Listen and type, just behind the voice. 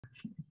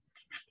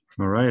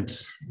All right.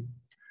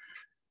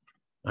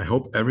 I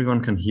hope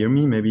everyone can hear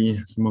me. Maybe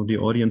some of the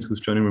audience who's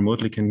joining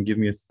remotely can give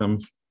me a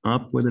thumbs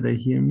up whether they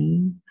hear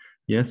me.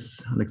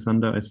 Yes,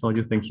 Alexander, I saw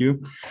you. Thank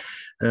you.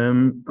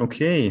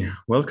 Okay,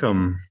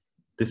 welcome.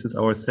 This is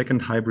our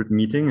second hybrid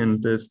meeting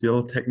and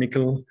still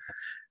technical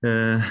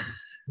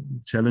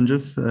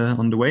challenges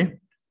on the way.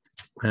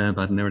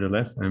 But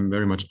nevertheless, I'm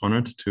very much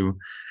honored to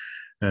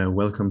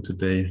welcome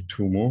today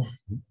Tuomo.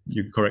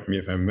 You correct me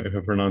if I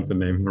pronounce the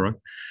name wrong.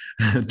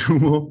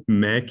 Tuomo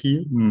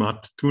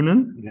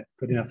Mäki-Marttunen. Yeah,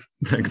 good enough.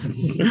 Thanks.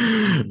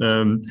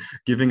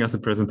 Giving us a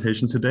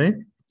presentation today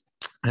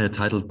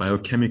titled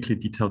Biochemically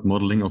Detailed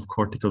Modeling of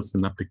Cortical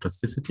Synaptic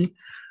Plasticity,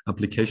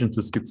 Applications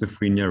to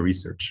Schizophrenia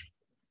Research.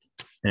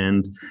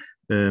 And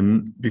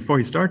before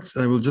he starts,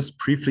 I will just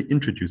briefly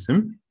introduce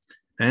him.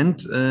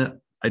 And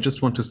I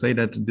just want to say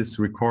that this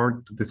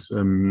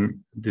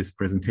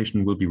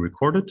presentation will be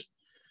recorded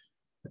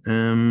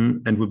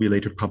and will be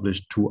later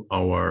published to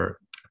our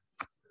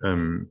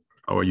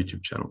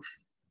YouTube channel.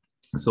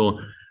 So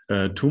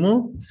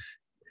Tuomo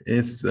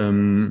is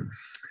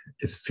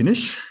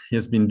Finnish. He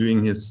has been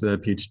doing his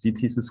PhD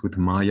thesis with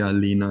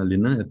Maija-Leena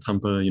Linne at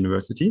Tampere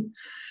University.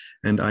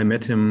 And I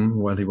met him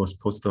while he was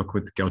postdoc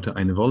with Gaute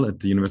Einevoll at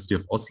the University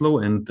of Oslo.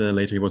 And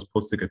later he was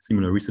postdoc at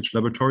Similar Research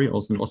Laboratory,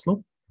 also in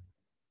Oslo.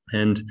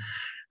 And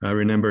I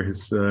remember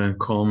his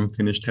calm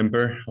Finnish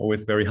temper,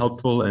 always very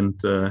helpful. And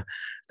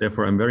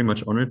therefore, I'm very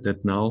much honored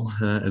that now,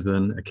 as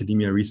an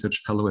academia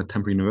research fellow at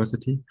Tampere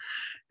University,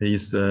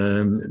 he's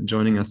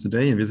joining us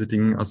today and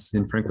visiting us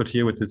in Frankfurt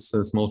here with his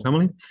small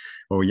family,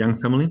 or young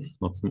family,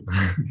 not small.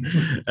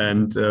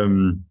 And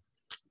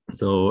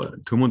so,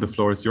 Tuomo, the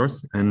floor is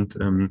yours. And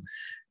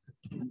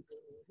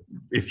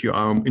if you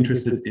are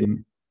interested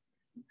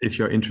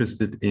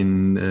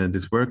in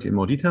this work in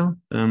more detail,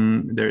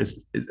 there is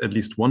at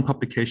least one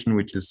publication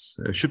which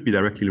should be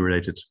directly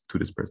related to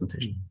this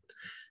presentation.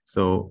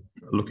 So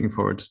looking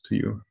forward to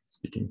you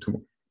speaking,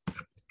 Tuomo.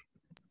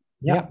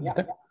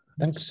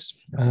 Thanks.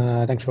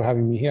 Thanks for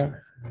having me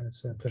here.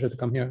 It's a pleasure to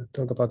come here and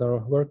talk about our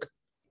work.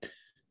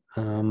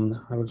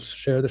 I will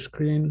share the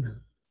screen.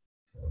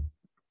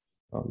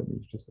 Let me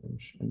just end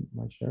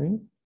my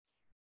sharing.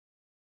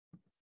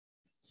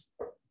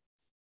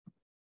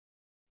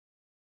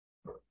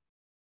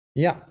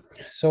 Yeah,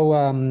 so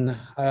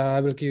I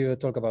will give you a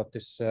talk about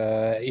this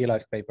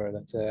eLife paper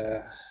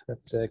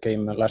that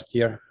came last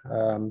year.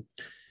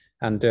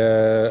 And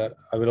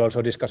I will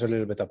also discuss a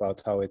little bit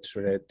about how it's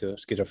related to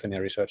schizophrenia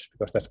research,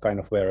 because that's kind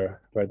of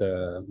where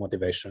the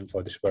motivation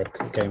for this work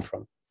came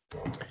from.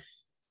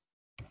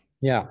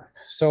 Yeah,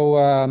 so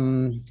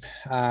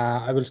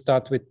I will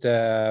start with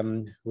a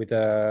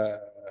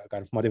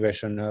kind of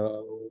motivation.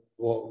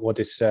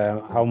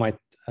 How might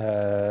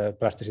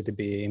plasticity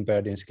be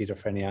impaired in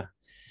schizophrenia,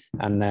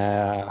 and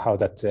how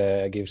that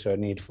gives a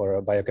need for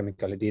a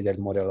biochemically detailed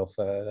model of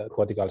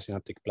cortical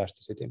synaptic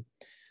plasticity.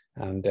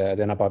 And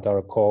then about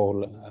our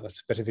goal, a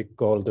specific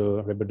goal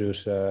to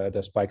reproduce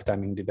the spike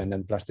timing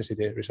dependent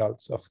plasticity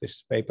results of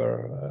this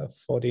paper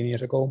 14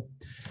 years ago.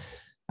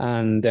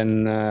 And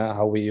then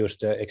how we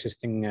used the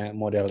existing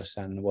models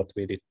and what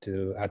we did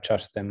to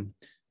adjust them.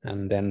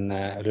 And then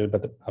a little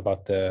bit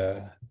about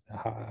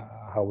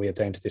how we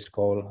attained this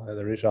goal,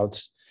 the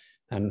results,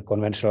 and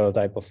conventional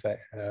type of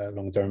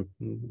long-term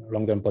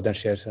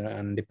potentiation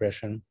and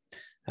depression.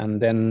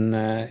 And then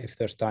if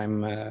there's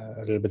time,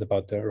 a little bit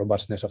about the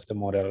robustness of the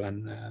model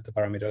and the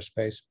parameter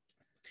space.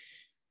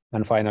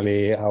 And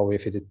finally, how we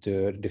fit it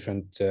to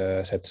different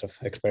sets of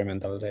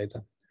experimental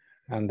data.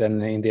 And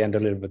then in the end, a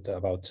little bit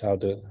about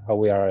how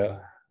we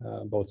are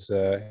both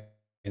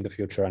in the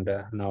future and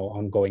now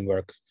ongoing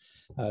work,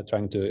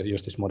 trying to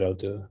use this model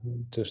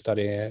to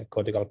study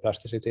cortical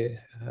plasticity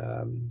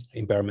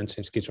impairments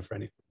in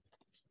schizophrenia.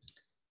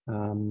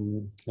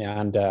 I'm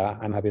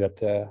happy that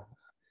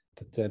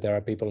there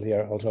are people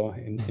here also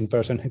in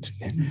person. It's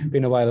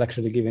been a while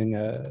actually giving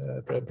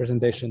a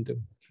presentation to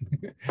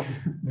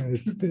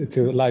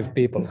live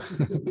people.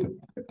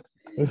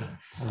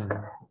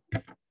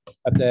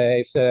 But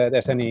if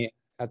there's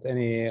at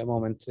any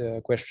moment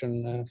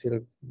question,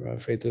 feel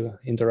free to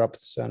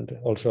interrupt. And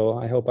also,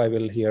 I hope I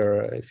will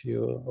hear if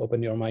you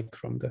open your mic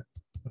from the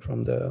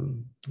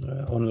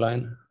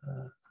online.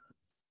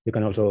 You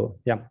can also,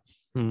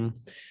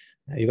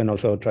 you can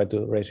also try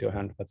to raise your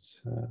hand, but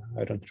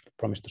I don't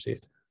promise to see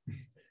it.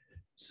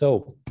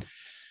 So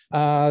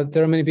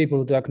there are many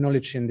people to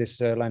acknowledge in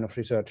this line of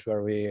research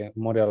where we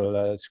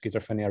model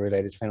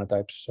schizophrenia-related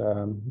phenotypes.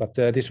 But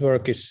this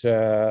work is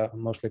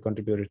mostly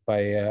contributed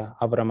by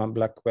Avram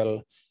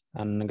Blackwell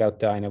and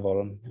Gaute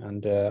Einevoll,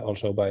 and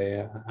also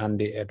by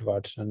Andy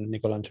Edwards and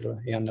Nicolangelo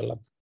Iannella.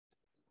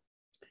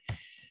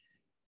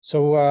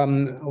 So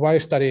why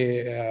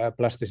study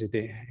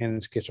plasticity in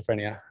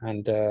schizophrenia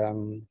and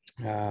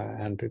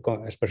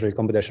especially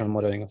computational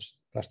modeling of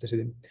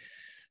plasticity?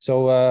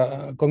 So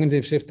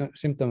cognitive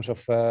symptoms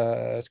of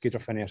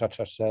schizophrenia,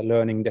 such as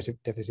learning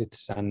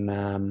deficits and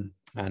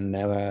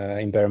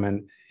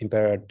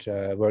impaired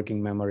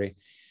working memory,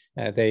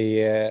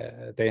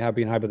 they have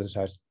been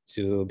hypothesized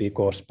to be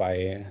caused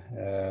by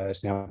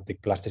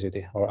synaptic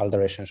plasticity or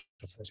alterations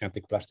of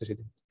synaptic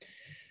plasticity.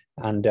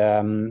 And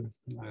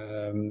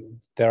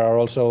there are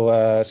also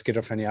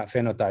schizophrenia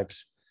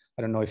phenotypes.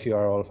 I don't know if you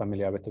are all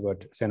familiar with the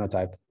word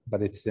phenotype,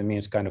 but it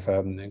means kind of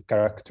a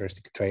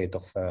characteristic trait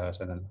of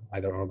certain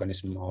either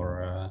organism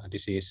or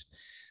disease.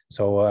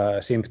 So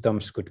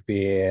symptoms could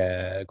be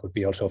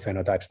also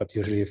phenotypes, but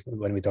usually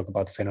when we talk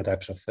about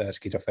phenotypes of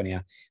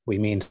schizophrenia, we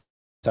mean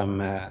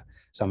some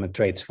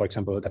traits, for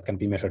example, that can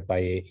be measured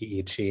by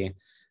EEG,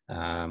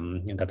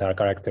 that are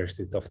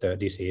characteristic of the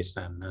disease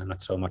and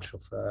not so much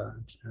of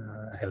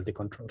healthy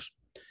controls.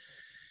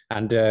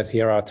 And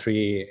here are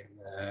three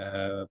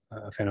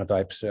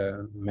phenotypes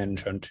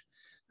mentioned.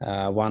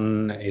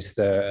 One is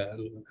the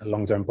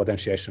long-term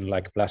potentiation,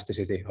 like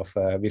plasticity of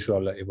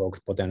visual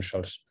evoked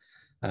potentials.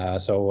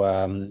 So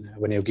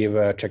when you give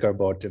a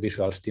checkerboard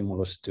visual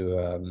stimulus to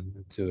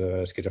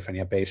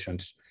schizophrenia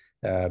patients,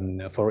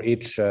 for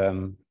each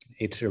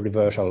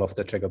reversal of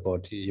the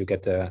checkerboard, you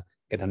get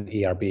an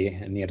ERB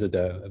near to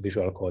the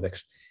visual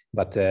cortex.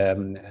 But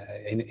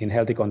in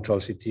healthy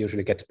controls, it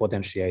usually gets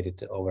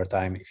potentiated over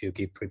time if you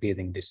keep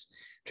repeating this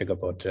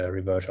checkerboard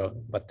reversal.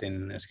 But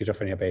in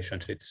schizophrenia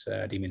patients, it's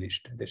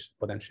diminished, this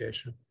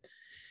potentiation.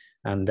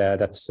 And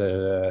that's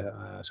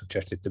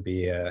suggested to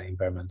be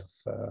impairment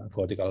of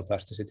cortical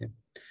plasticity.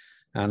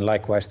 And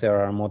likewise, there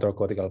are motor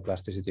cortical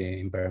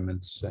plasticity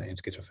impairments in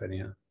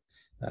schizophrenia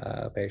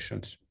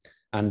patients.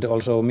 And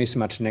also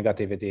mismatch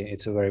negativity,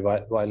 it's a very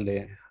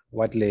widely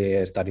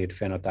studied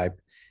phenotype.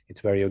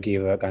 It's where you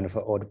give a kind of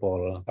an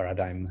oddball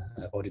paradigm,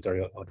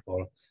 auditory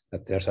oddball,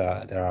 that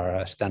there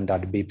are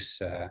standard bips,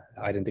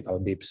 identical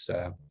bips,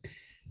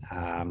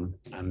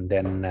 and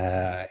then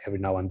every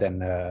now and then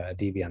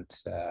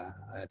deviant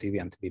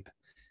bip,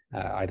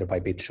 either by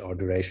pitch or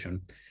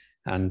duration.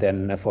 And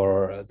then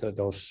for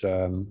those,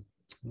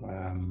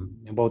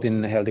 both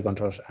in healthy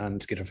controls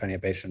and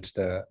schizophrenia patients,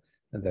 the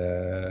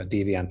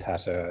deviant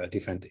has a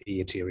different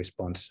EEG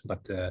response,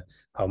 but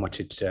how much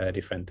it's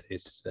different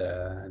is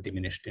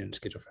diminished in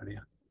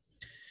schizophrenia.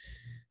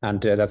 And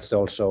that's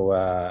also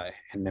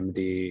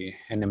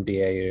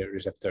NMDA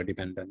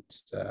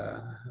receptor-dependent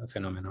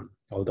phenomenon,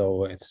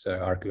 although it's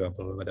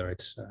arguable whether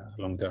it's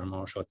long-term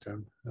or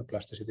short-term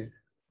plasticity.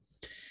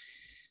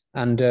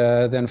 And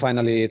then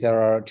finally,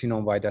 there are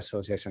genome-wide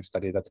association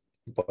studies that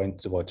point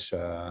towards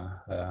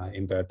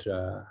impaired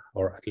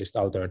or at least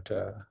altered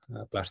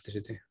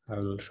plasticity. I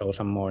will show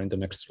some more in the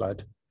next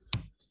slide.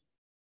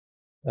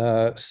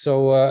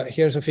 So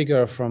here's a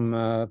figure from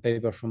a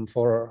paper from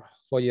four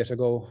years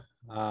ago.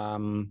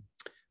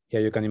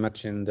 Here you can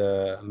imagine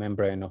the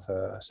membrane of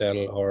a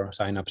cell or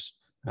synapse,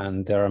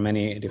 and there are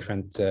many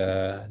different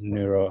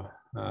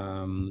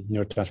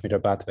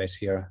neurotransmitter pathways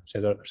here: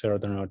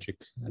 serotonergic,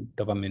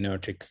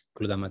 dopaminergic,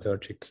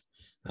 glutamatergic,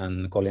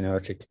 and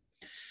cholinergic.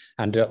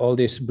 And all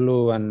these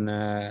blue and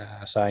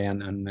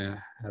cyan and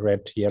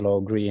red,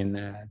 yellow,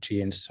 green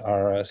genes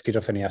are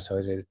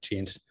schizophrenia-associated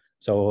genes.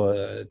 So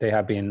they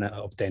have been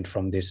obtained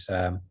from this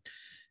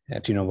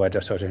genome-wide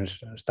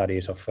association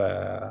studies of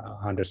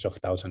hundreds of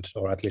thousands,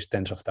 or at least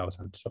tens of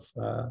thousands of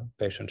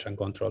patients and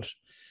controls.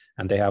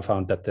 And they have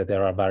found that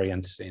there are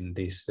variants in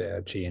these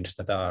genes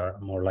that are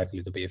more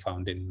likely to be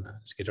found in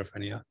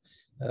schizophrenia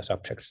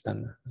subjects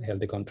than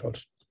healthy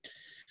controls.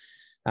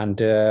 And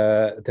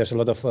there's a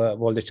lot of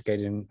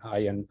voltage-gating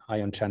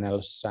ion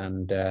channels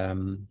and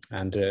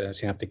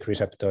synaptic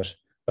receptors.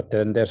 But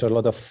then there's a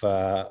lot of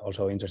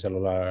also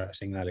intercellular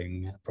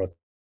signaling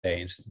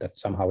proteins that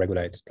somehow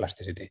regulate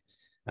plasticity.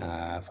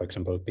 For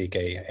example,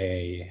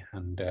 PKA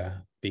and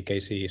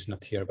PKC is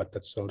not here, but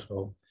that's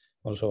also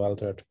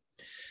altered.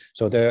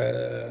 So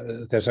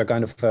there's a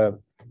kind of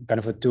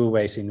two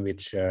ways in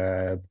which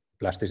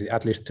plasticity,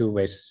 at least two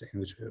ways in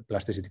which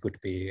plasticity could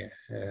be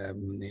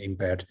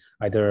impaired,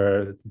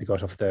 either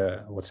because of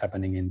what's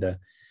happening in the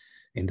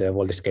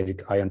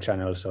voltage-gated ion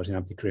channels or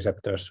synaptic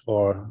receptors,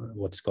 or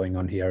what's going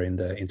on here in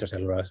the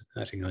intercellular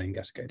signaling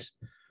cascades.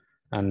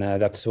 And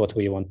that's what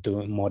we want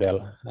to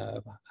model,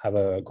 have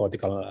a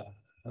cortical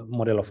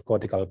model of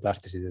cortical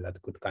plasticity that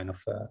could kind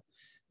of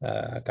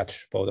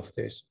catch both of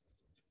these.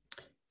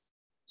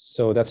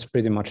 So that's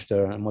pretty much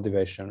the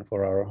motivation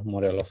for our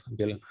model of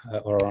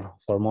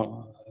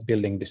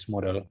building this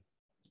model.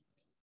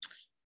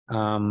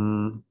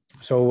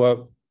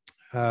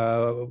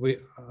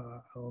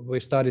 We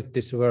started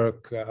this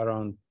work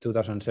around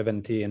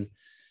 2017,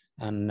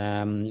 and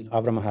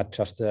Avram had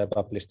just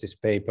published this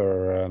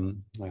paper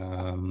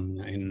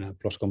in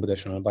PLOS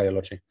Computational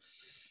Biology,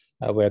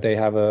 where they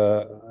have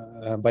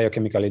a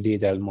biochemically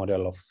detailed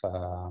model of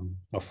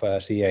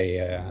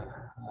CA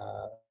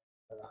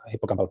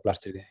hippocampal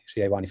plasticity,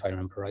 CA1 if I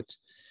remember right.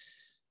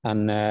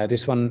 And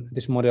this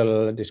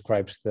model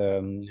describes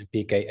the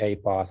PKA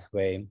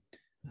pathway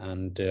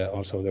and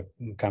also the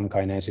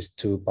CaMKII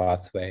 2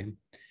 pathway.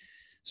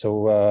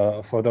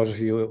 So for those of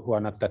you who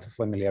are not that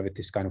familiar with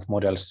this kind of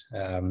models,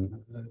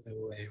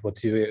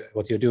 what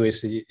you do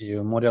is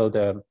you model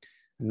the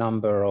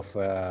number of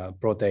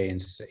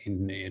proteins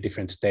in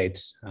different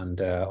states and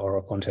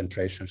or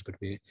concentrations could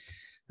be,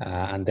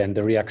 and then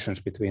the reactions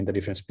between the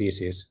different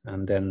species,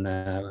 and then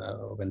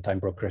when time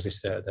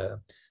progresses, the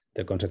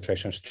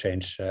concentrations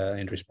change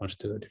in response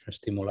to different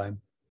stimuli.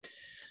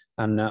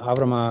 And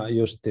Avrama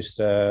used this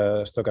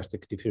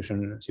stochastic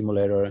diffusion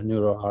simulator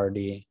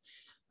NeuroRD,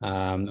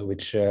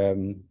 which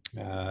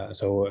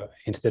so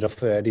instead of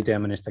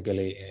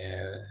deterministically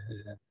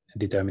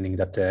determining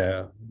that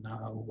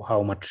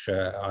how much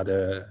are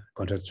the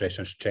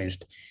concentrations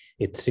changed,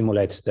 it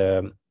simulates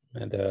the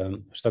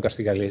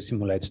stochastically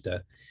simulates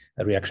the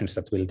reactions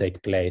that will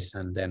take place,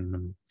 and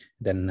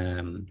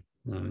then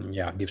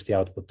yeah, gives the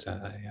output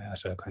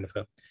as a kind of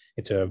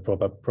it's a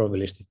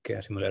probabilistic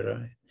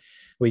simulator.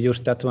 We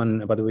used that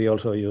one, but we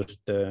also used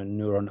the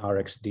Neuron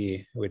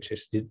RxD, which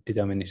is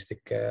deterministic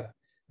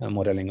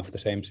modeling of the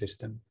same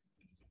system.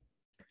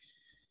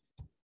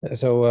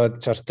 So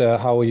just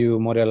how you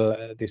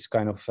model this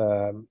kind of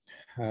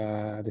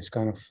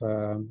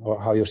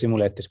or how you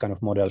simulate this kind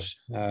of models.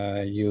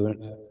 You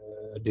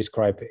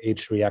describe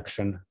each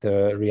reaction,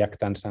 the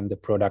reactants and the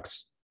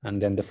products, and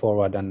then the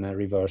forward and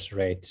reverse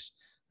rates,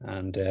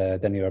 and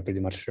then you are pretty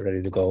much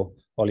ready to go.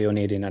 All you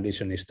need in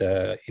addition is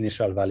the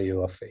initial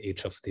value of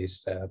each of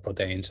these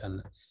proteins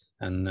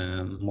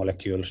and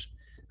molecules,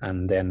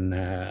 and then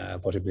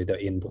possibly the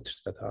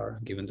inputs that are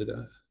given to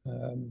the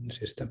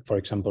system. For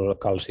example,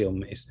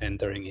 calcium is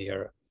entering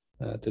here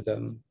to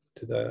the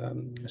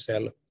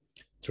cell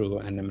through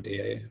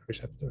NMDA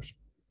receptors.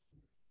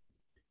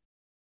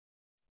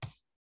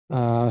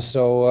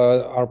 So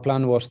our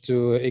plan was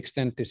to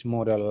extend this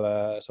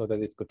model so that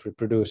it could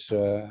reproduce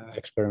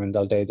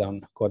experimental data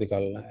on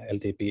cortical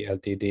LTP,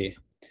 LTD.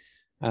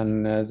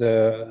 And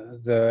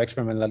the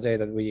experimental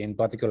data that we in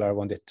particular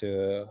wanted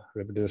to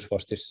reproduce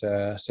was this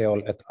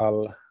Seol et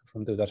al.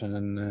 From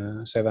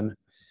 2007.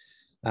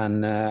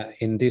 And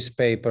in this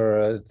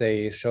paper,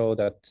 they show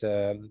that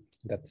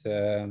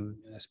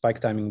spike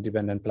timing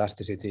dependent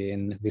plasticity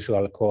in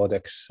visual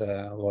cortex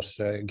was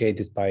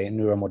gated by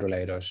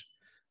neuromodulators,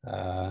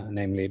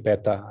 namely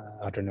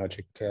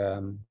beta-adrenergic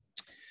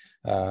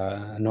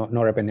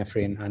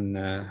norepinephrine and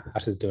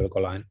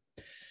acetylcholine.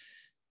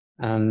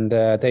 And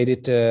they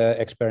did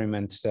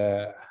experiments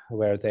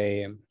where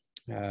they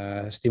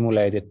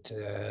stimulated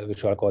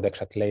visual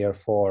cortex at layer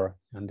 4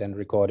 and then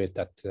recorded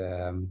at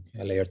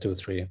layer 2,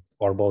 3,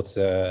 or both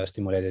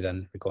stimulated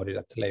and recorded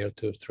at layer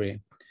 2, 3.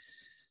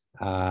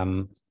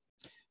 I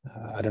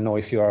don't know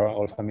if you are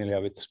all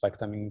familiar with spike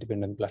timing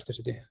dependent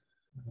plasticity.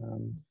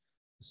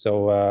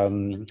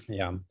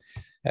 Yeah,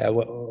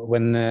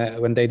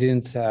 when they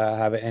didn't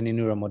have any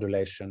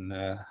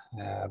neuromodulation,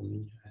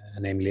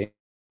 namely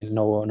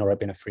no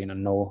norepinephrine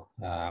and no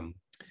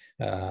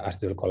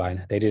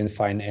acetylcholine, they didn't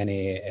find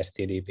any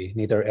STDP,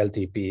 neither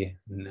LTP,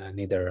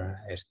 neither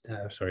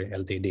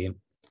LTD,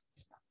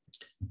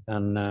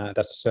 and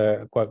that's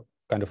quite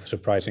kind of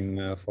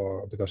surprising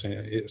because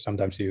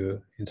sometimes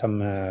in some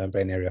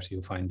brain areas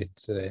you find it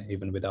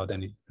even without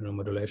any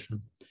neuromodulation.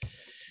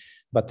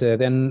 But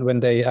then when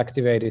they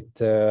activated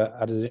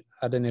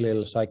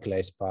adenylyl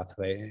cyclase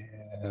pathway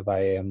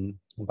by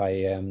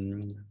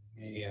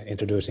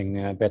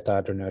introducing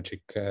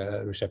beta-adrenergic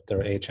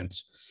receptor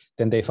agents,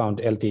 then they found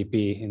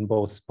LTP in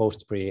both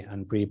post-pre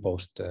and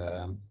pre-post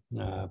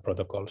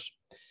protocols.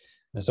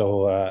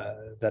 So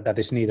that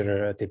is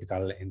neither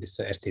typical in this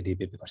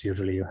STDP, because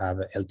usually you have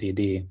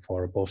LTD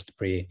for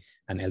post-pre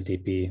and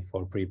LTP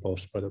for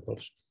pre-post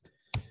protocols.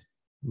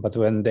 But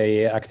when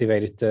they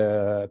activated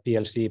the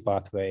PLC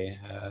pathway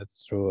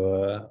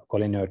through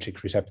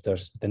cholinergic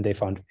receptors, then they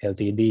found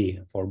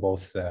LTD for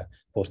both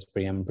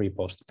post-pre and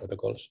pre-post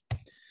protocols.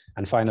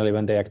 And finally,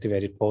 when they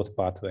activated both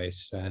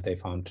pathways, they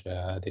found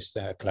this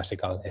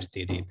classical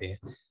STDP.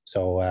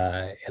 So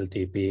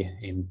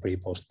LTP in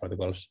pre-post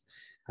protocols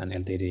and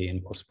LTD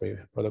in post-pre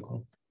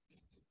protocol.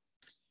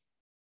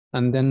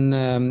 And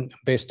then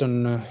based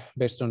on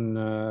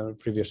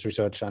previous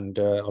research and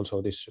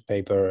also this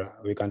paper,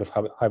 we kind of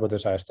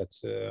hypothesized that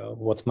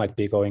what might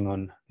be going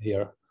on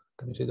here.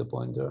 Can you see the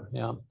pointer?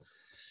 Yeah.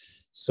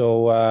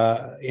 So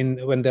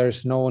when there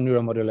is no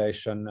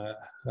neuromodulation,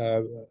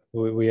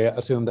 we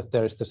assume that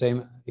there is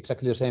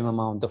exactly the same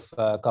amount of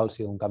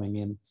calcium coming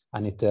in,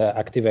 and it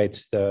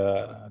activates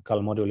the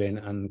calmodulin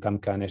and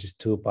CaMKII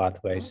 2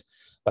 pathways,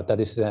 but that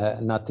is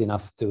not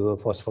enough to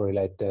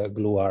phosphorylate the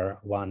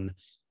GluR1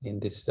 in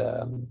this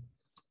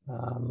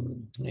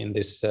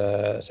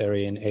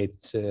serine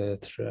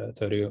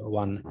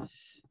 831,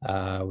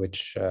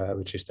 which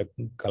is the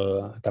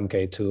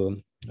CaMKII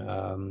 2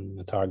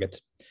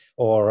 target.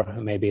 Or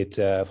maybe it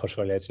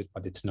phosphorylates it,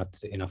 but it's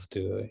not enough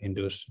to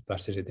induce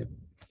plasticity.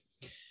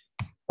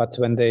 But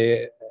when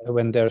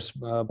there's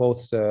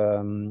both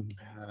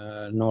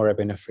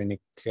norepinephrinic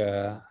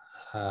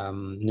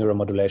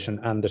neuromodulation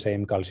and the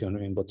same calcium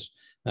inputs,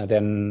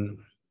 then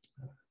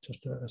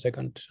just a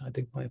second, I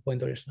think my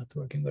pointer is not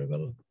working very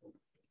well.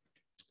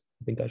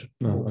 I think I should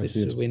move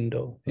this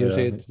window. You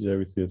see it? Yeah,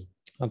 we see it.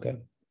 Okay.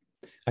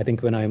 I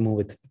think when I move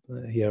it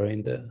here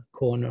in the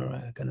corner,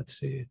 I cannot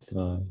see it.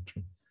 True.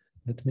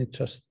 Let me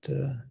just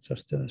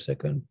a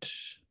second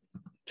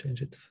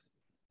change it.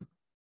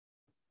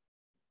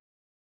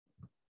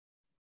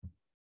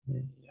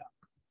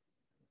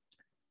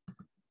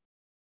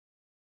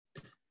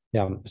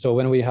 Yeah, so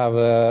when we have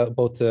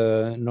both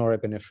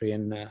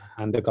norepinephrine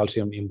and the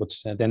calcium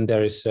inputs, then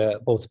there is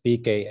both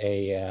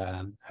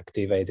pKa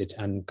activated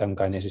and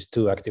CaMKII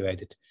 2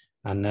 activated,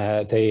 and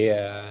they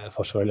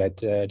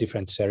phosphorylate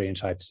different serine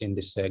sites in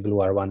this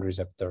GluR1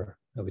 receptor,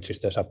 which is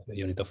the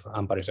subunit of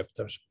AMPA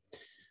receptors.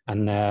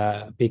 And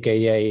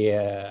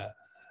pKa,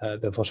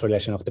 the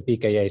phosphorylation of the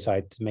pKa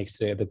site makes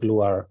the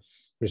GluR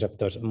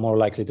receptors more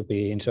likely to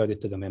be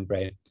inserted to the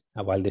membrane,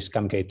 while this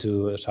CaMKII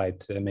 2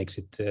 site makes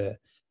it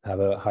have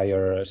a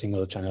higher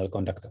single channel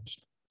conductance.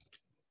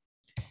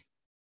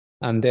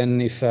 And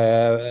then if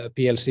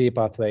PLC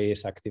pathway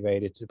is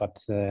activated,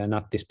 but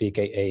not this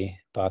pKa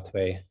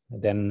pathway,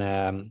 then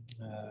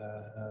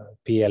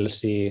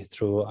PLC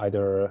through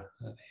either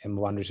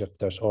M1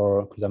 receptors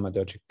or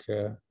glutamatergic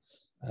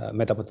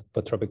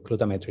metabotropic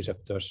glutamate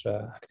receptors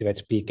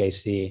activates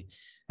PKC,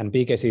 and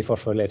PKC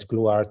phosphorylates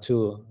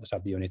GluR2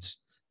 subunits.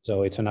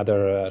 So it's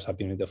another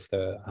subunit of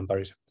the AMPA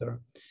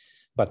receptor.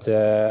 But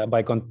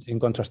in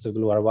contrast to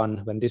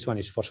GluR1, when this one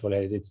is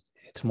phosphorylated,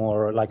 it's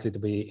more likely to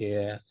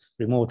be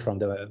removed from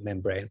the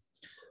membrane.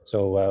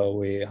 So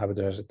we have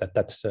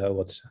that's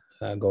what's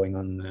going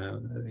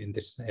on in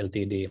this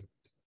LTD.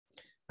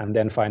 And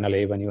then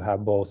finally, when you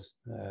have both,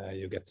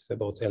 you get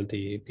both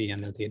LTP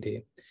and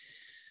LTD.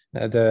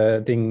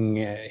 The thing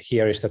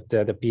here is that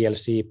the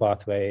PLC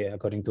pathway,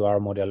 according to our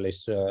model,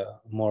 is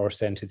more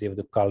sensitive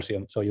to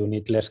calcium. So you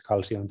need less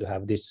calcium to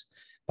have this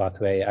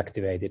pathway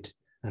activated.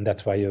 And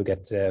that's why you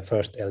get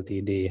first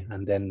LTD,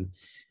 and then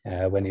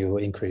when you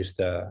increase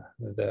the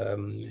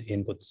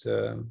input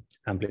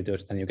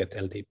amplitudes, then you get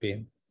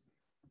LTP.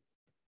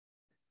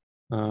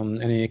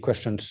 Any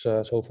questions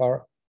so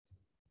far?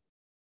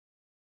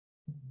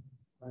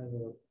 I have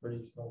a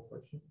very small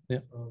question. Yeah.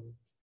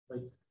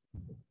 Like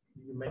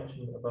you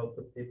mentioned about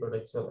the paper,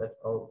 like so at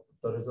all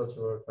the results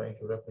you were trying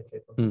to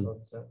replicate from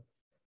 2007,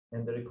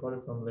 and the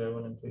recorder from layer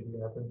 1 and 2. Do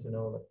you happen to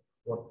know like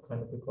what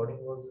kind of recording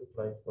was it?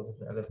 Like was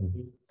it an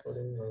LFP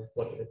recording or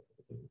what did it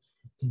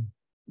use?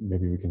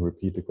 Maybe we can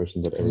repeat the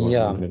question that everyone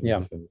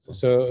understands.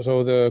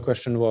 So the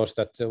question was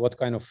that what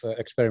kind of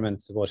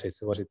experiment was it?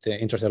 Was it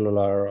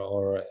intracellular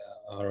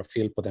or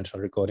field potential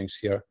recordings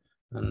here?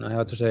 And I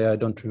have to say I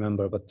don't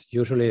remember, but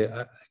usually,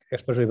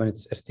 especially when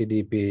it's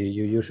STDP,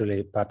 you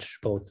usually patch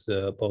both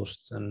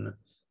post and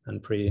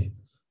pre.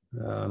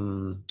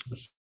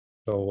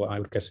 So I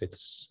would guess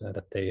it's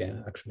that they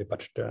actually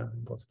patched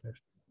both players,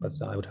 but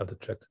I would have to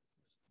check.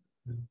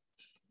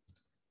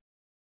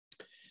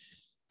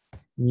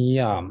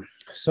 Yeah,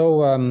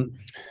 so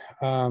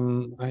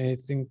I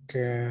think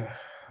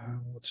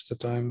what's the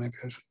time? Maybe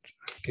I should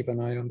keep an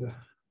eye on the.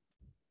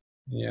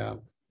 Yeah,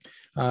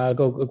 I'll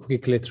go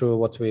quickly through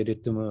what we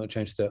did to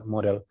change the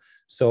model.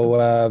 So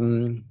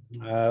in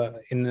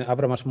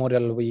Avramas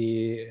model,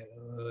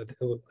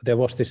 there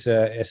was this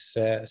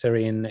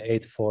serine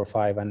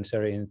 845 and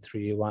serine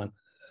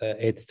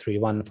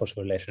 831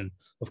 phosphorylation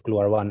of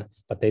GluR1,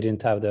 but they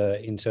didn't have the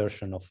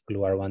insertion of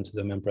GluR1 to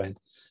the membrane.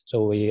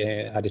 So we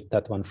added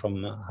that one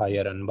from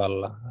Hayer and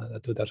Balla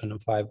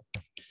 2005.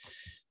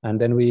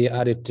 And then we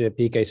added the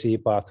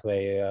PKC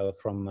pathway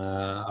from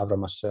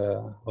Avramas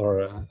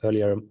or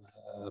earlier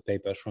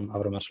papers from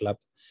Avramas lab.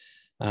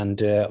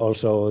 And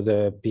also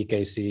the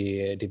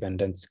PKC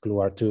dependent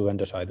GluR2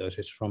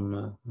 endocytosis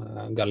from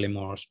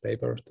Gallimore's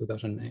paper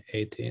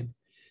 2018.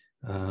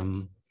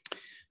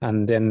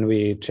 And then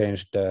we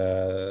changed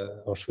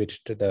or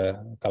switched the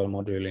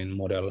calmodulin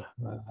model.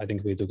 I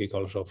think we took it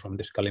also from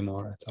this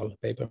Gallimore et al.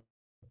 Paper.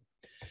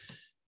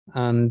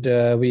 And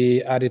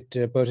we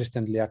added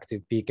persistently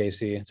active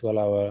PKC to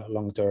allow a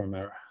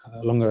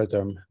longer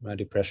term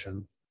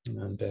depression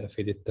and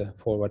fitted the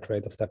forward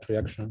rate of that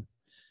reaction.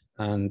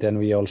 And then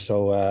we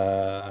also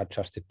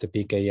adjusted the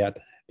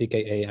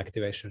pKa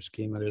activation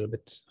scheme a little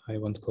bit. I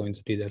won't go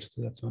into details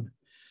to that one.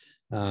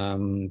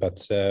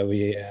 But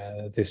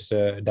this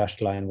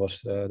dashed line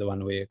was the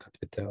one we got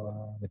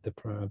with the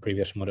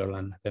previous model,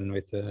 and then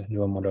with the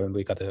newer model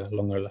we got a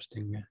longer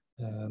lasting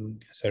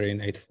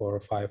serine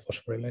 845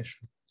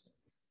 phosphorylation.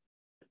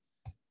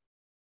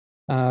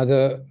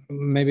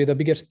 Maybe the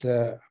biggest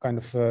kind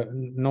of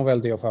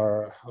novelty of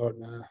our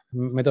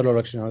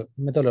methodological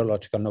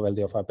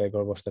novelty of our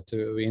paper was that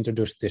we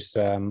introduced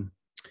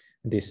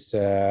this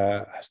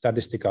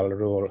statistical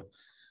rule,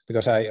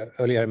 because I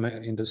earlier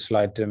in the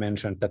slide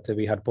mentioned that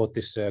we had both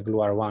this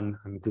GluR1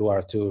 and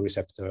GluR2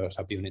 receptor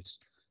subunits,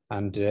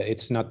 and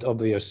it's not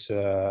obvious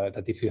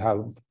that if you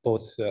have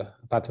both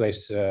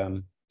pathways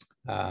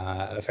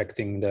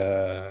affecting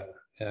the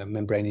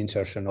membrane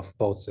insertion of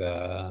both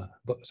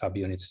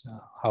subunits,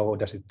 how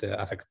does it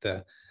affect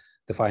the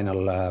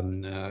final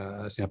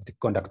synaptic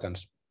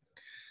conductance?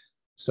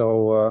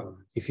 So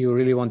if you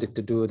really wanted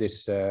to do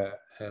this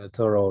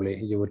thoroughly,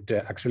 you would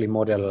actually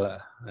model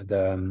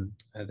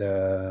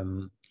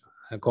the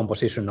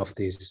composition of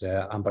these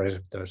AMPA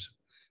receptors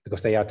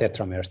because they are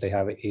tetramers, they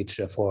have each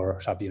 4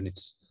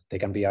 subunits. They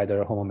can be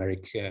either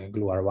homomeric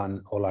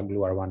GluR1, Ola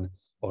GluR1,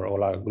 or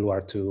Ola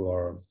GluR2,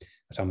 or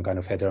some kind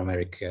of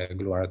heteromeric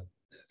GluR,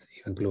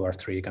 even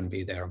GluR3 can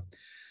be there.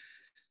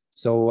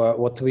 So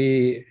what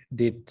we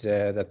did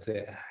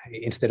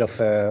instead of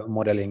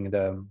modeling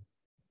the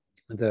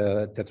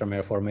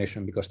tetramer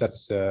formation, because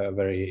that's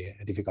very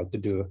difficult to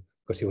do,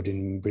 because you would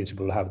in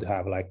principle have to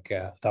have like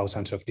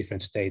thousands of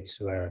different states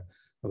where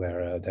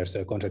there's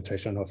a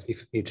concentration of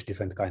each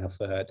different kind of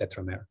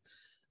tetramer.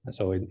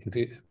 So in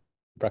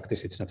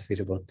practice, it's not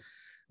feasible.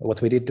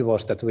 What we did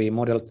was that we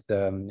modeled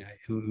the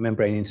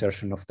membrane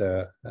insertion of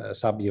the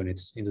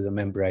subunits into the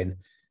membrane,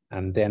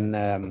 and then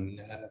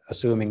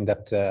assuming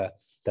that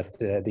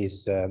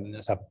these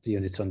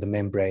subunits on the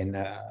membrane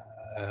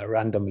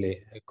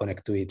randomly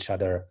connect to each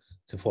other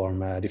to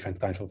form different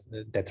kinds of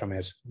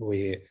tetramers,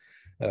 we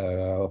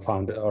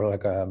found, or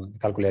like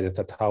calculated,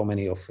 that how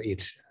many of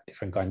each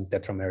different kind of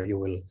tetramer you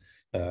will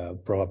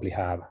probably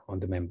have on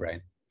the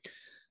membrane.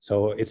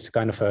 So it's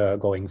kind of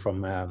going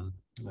from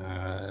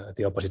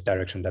the opposite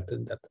direction that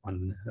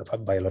one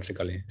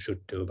biologically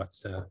should do, but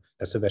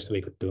that's the best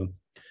we could do.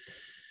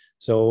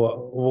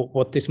 So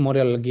what this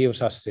model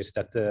gives us is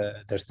that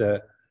there's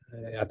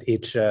at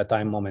each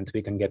time moment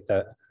we can get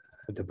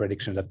the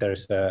prediction that there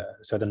is a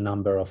certain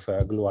number of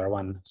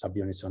GluR1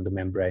 subunits on the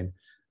membrane,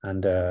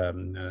 and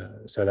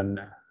certain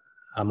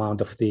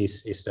amount of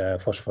these is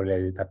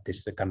phosphorylated at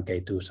this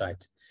CaMKII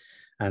site.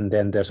 And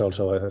then there's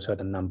also a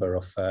certain number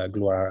of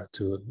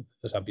GluR2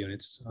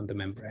 subunits on the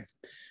membrane.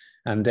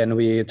 And then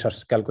we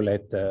just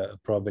calculate the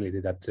probability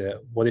that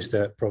what is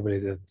the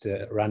probability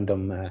that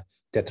random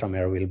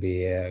tetramer will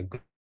be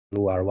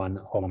GluR1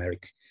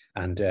 homomeric,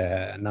 and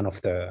none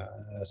of the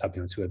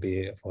subunits will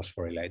be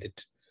phosphorylated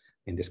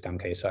in this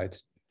CaMKII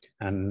site.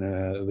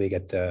 And we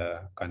get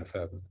a kind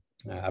of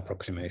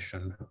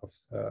approximation of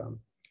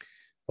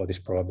for this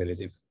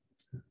probability.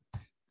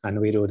 And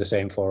we do the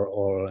same for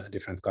all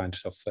different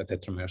kinds of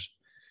tetramers.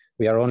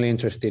 We are only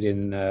interested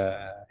in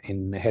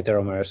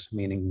heteromers,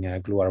 meaning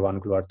GluR1,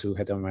 GluR2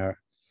 heteromer,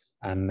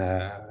 and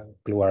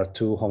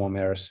GluR2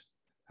 homomers,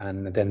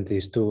 and then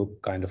these 2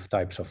 kind of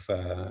types of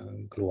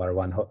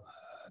GluR1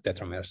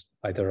 tetramers,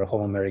 either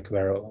homomeric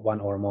where 1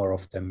 or more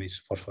of them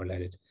is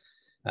phosphorylated,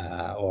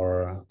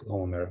 or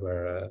homomer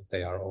where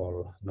they are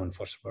all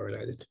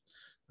non-phosphorylated.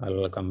 I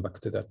will come back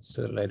to that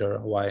later,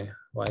 why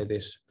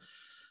this.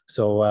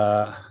 So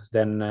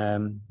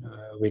then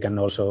we can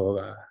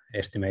also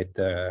estimate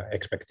the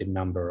expected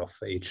number of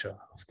each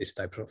of these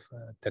types of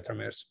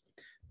tetramers.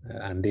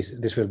 And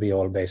this will be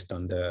all based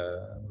on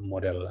the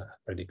model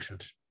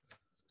predictions.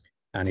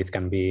 And it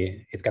can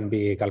be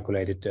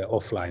calculated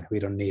offline. We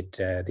don't need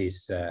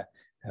these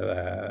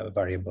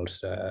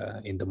variables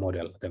in the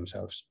model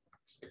themselves.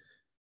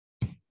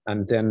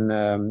 And then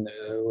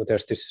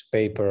there's this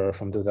paper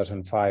from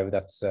 2005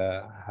 that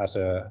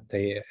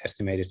they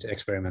estimated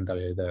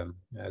experimentally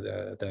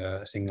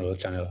the single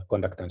channel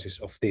conductances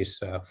of these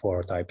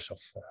 4 types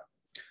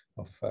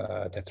of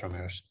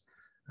tetramers.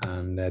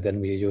 And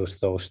then we use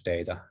those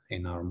data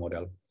in our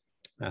model.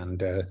 And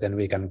then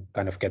we can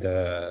kind of get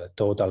a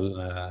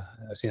total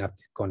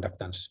synaptic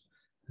conductance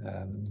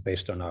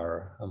based on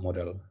our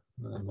model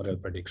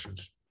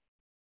predictions.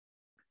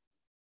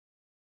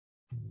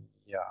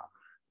 Yeah.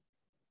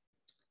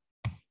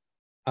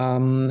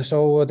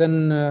 So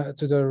then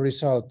to the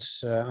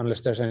results,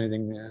 unless there's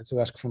anything to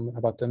ask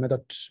about the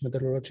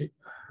methodology.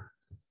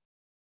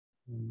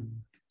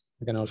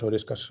 We can also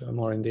discuss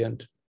more in the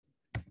end.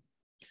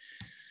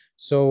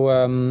 So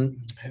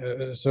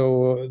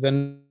so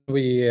then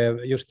we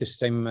use this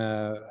same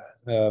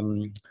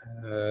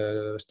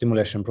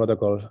stimulation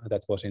protocol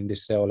that was in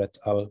this Seol et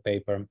al.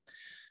 Paper.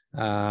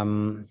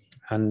 And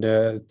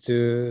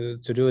to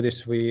do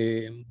this,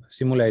 we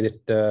simulated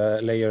the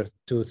layer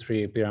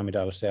 2-3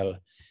 pyramidal cell,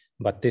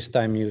 but this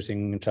time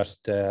using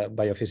just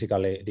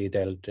biophysically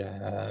detailed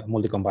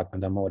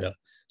multi-compartmental model.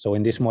 So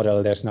in this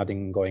model, there's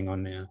nothing going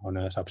on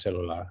a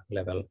subcellular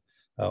level,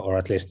 or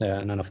at least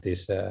none of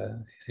these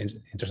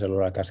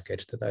intercellular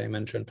cascades that I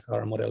mentioned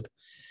are modeled.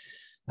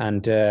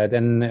 And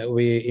then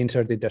we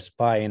inserted the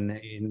spine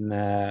in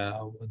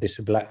this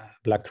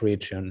black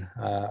region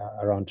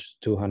around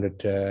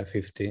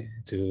 250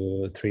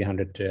 to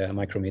 300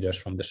 micrometers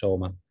from the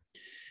soma.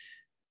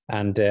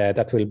 And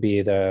that will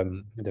be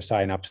the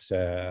synapse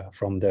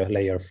from the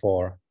layer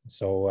 4.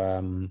 So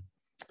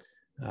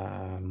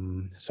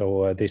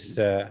this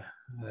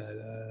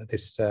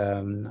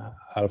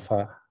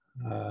alpha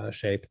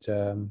shaped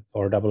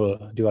or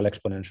double dual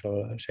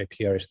exponential shape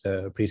here is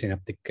the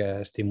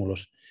presynaptic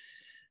stimulus.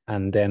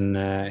 And then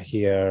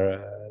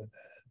here,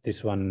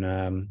 this one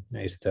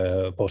is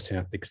the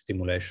post-synaptic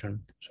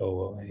stimulation.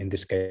 So in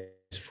this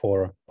case,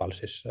 4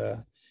 pulses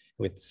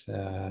with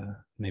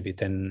maybe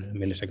 10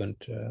 millisecond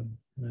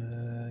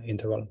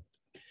interval.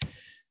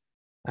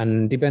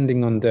 And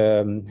depending on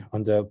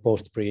the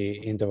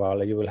post-pre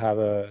interval, you will have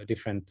a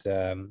different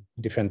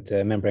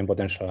membrane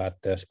potential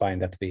at the spine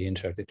that we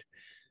inserted.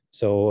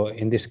 So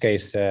in this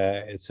case,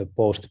 it's a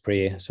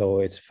post-pre.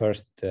 So it's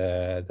first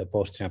the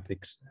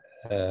post-synaptic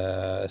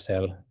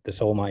cell, the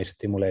soma is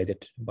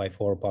stimulated by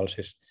 4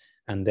 pulses,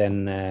 and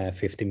then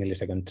 50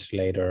 milliseconds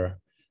later,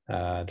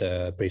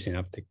 the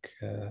presynaptic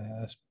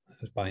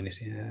spine is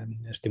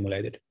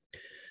stimulated.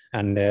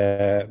 And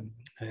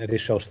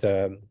this shows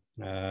the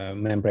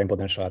membrane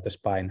potential at the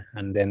spine.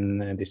 And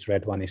then this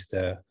red one is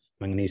the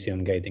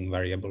magnesium gating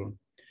variable.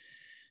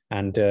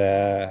 And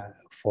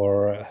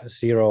for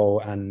 0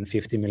 and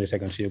 50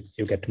 milliseconds,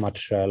 you get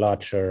much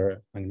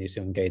larger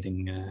magnesium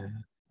gating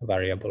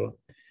variable.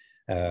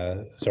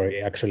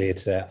 Sorry, actually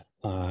it's a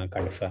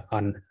kind of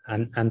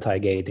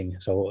anti-gating.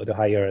 So the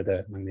higher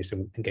the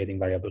magnesium gating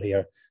variable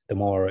here, the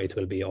more it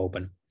will be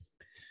open.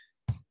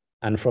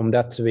 And from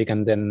that, we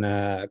can then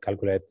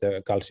calculate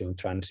the calcium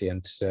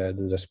transients to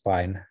the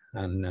spine.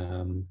 And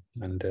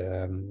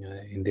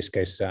in this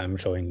case, I'm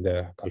showing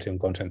the calcium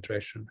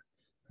concentration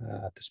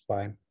at the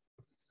spine.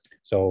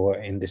 So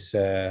in this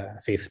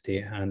 50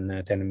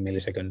 and 10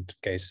 millisecond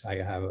case, I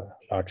have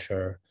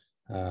larger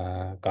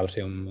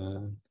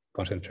calcium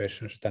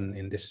concentrations than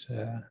in this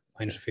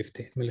minus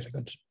 50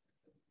 milliseconds.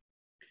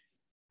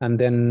 And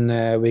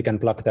then we can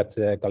plug that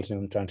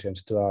calcium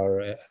transients to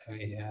our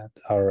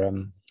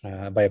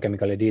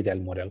biochemically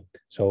detailed model.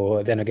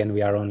 So then again,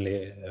 we are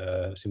only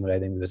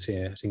simulating the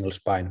single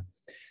spine,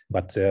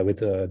 but with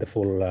the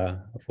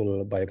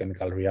full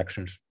biochemical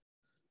reactions.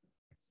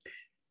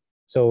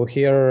 So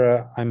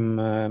here I'm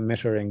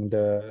measuring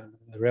the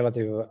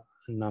relative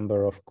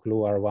number of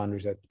GluR1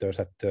 receptors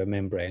at the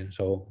membrane,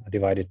 so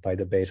divided by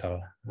the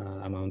basal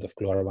amount of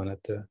GluR1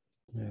 at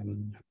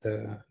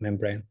the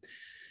membrane.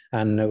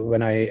 And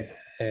when I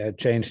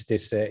change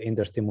this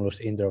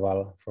interstimulus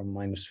interval from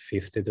minus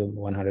 50 to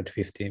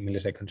 150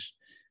 milliseconds,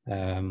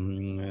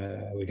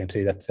 we can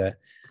see that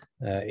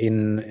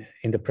in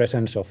the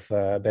presence of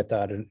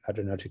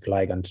beta-adrenergic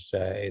ligands,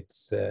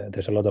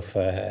 there's a lot of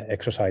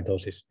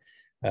exocytosis,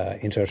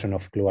 insertion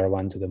of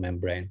GluR1 to the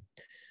membrane.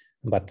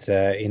 But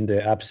in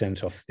the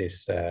absence of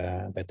this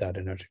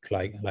beta-adrenergic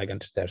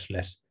ligands, there's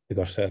less,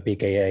 because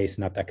pKa is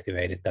not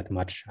activated that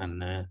much,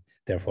 and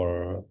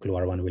therefore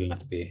GluR1 will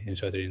not be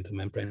inserted into the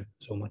membrane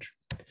so much.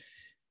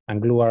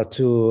 And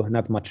GluR2,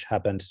 not much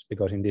happens,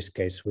 because in this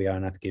case we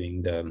are not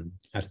giving the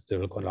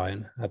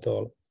acetylcholine at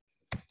all.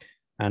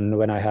 And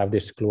when I have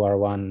this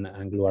GluR1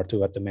 and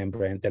GluR2 at the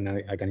membrane, then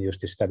I can use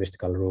this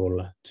statistical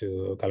rule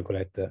to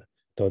calculate the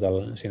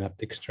total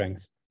synaptic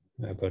strength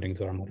according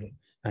to our model.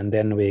 And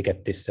then we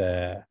get this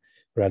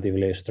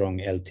relatively strong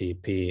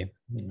LTP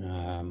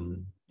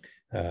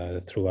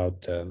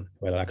throughout,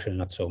 well, actually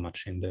not so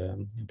much in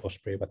the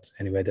post-pre, but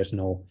anyway, there's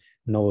no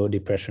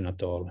depression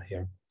at all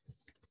here.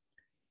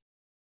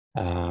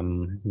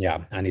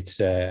 Yeah, and it's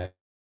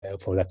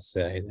for that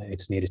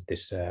it's needed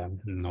this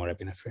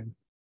norepinephrine.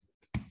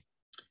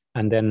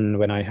 And then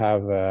when I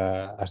have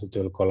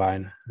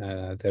acetylcholine,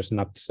 there's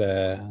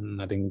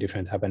nothing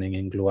different happening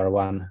in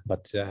GluR1,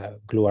 but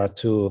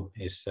GluR2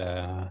 is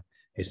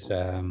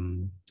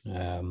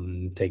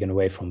taken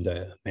away from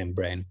the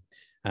membrane.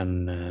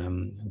 And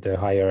the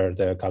higher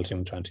the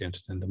calcium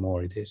transients, then the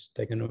more it is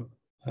taken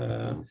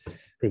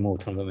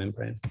removed from the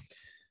membrane.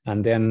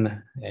 And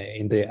then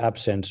in the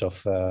absence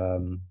of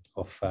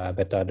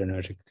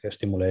beta-adrenergic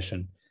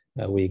stimulation,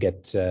 we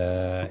get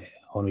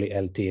only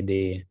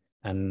LTD.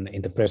 And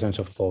in the presence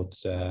of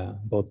both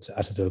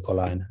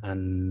acetylcholine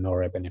and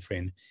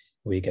norepinephrine,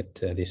 we get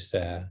this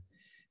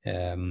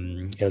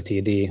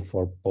LTD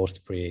for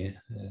post-pre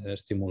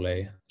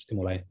stimuli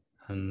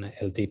and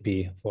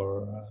LTP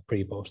for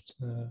pre-post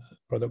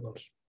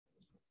protocols.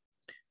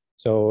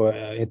 So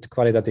it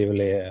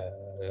qualitatively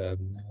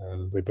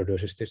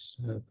reproduces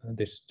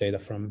this data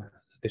from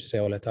this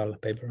Seo et al.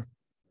 Paper.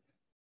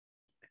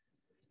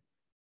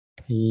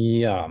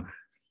 Yeah.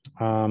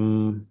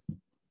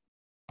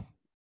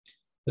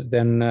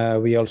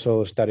 Then we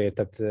also studied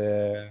that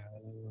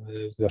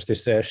because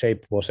this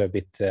shape was a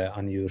bit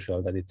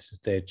unusual, that it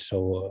stayed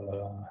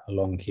so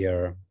long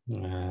here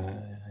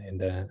in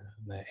the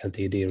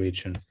LTD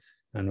region,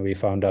 and we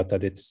found out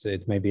that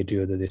it may be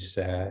due to this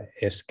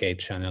SK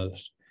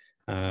channels,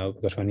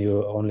 because when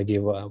you only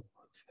give a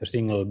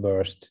single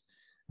burst,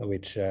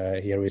 which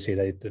here we see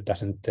that it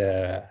doesn't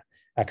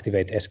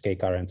activate SK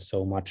currents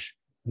so much,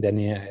 then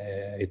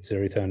it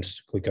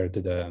returns quicker to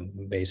the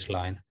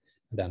baseline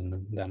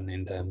than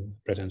in the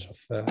presence of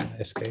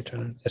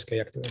SK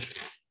activation.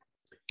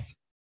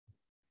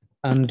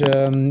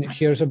 And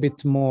here's a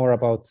bit more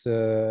about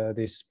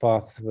these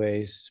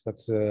pathways, but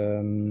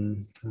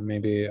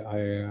maybe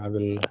I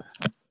will,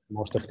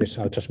 most of this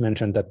I'll just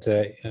mention that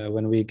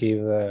when we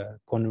give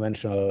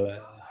conventional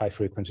high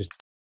frequency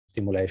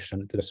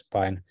stimulation to the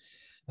spine,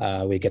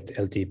 we get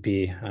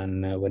LTP,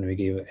 and when we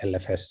give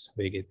LFS,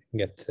 we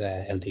get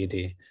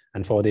LTD.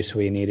 And for this,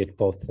 we needed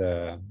both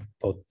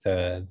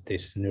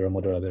these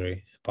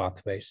neuromodulatory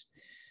pathways.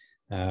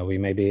 We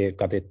maybe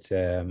got it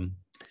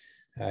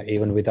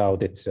even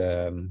without it.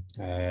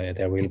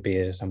 There will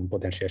be some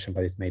potentiation,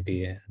 but it may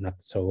be not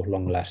so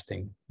long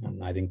lasting.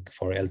 And I think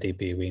for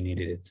LTP, we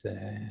needed it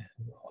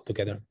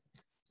altogether.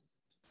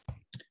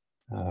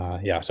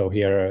 Yeah, so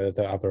here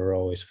the upper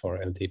row is for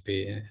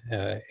LTP,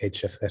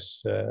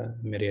 HFS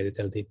mediated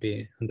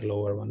LTP, and the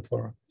lower one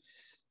for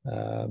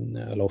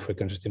low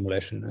frequency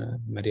stimulation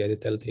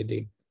mediated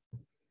LTD.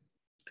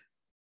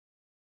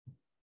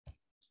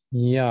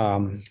 Yeah,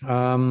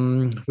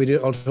 we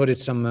also did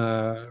some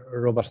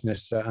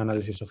robustness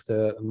analysis of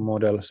the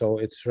model. So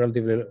it's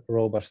relatively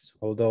robust,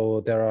 although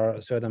there are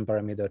certain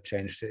parameter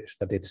changes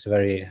that it's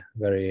very,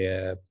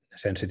 very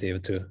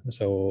sensitive to.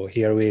 So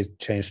here we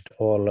changed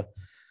all,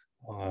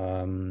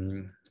 I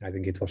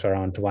think it was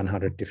around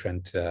 100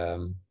 different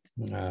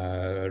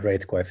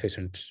rate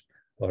coefficients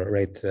or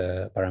rate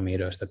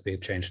parameters that we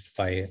changed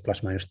by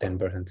plus minus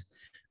 10%.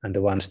 And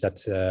the ones that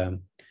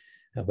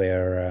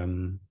were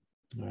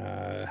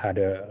had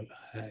an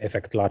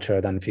effect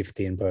larger than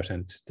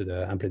 15% to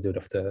the amplitude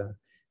of the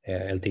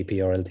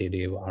LTP or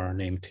LTD are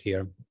named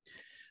here,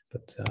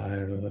 but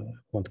I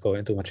won't go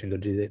into much into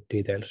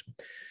details.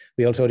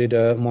 We also did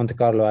a Monte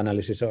Carlo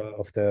analysis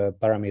of the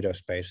parameter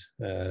space,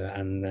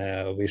 and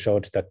we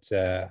showed that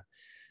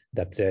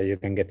you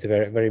can get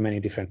very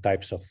many different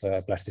types of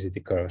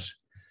plasticity curves.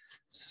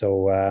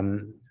 So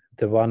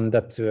the one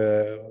that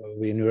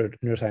we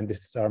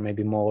neuroscientists are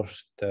maybe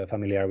most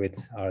familiar with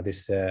are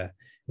this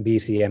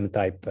BCM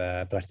type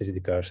plasticity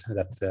curves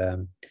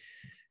that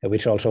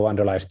which also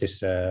underlies this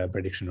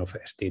prediction of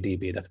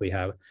STDB that we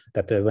have,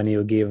 that when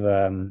you give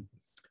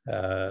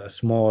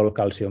small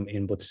calcium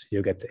inputs,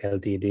 you get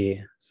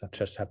LTD,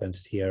 such as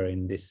happens here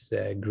in this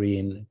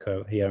green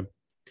curve here.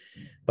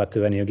 But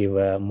when you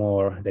give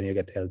more, then you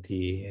get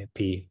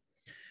LTP.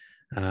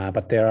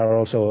 But there are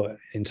also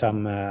in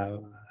some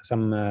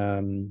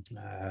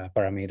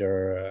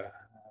parameter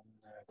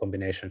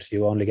combinations,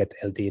 you only get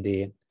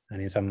LTD,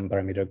 and in some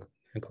parameter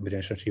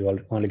combinations,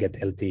 you only get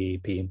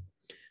LTP.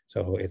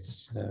 So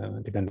it's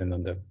dependent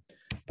on the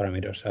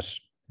parameters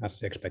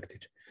as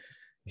expected.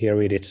 Here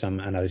we did some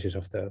analysis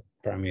of the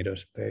parameter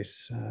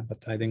space,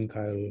 but I think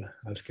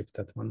I'll skip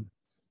that one.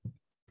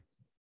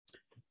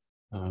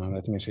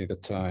 Let me see the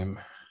time.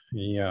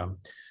 Yeah.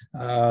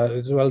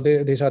 Well,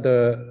 these are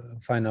the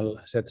final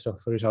sets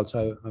of results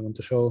I want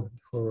to show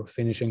for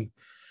finishing.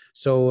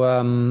 So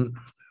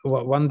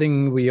one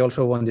thing we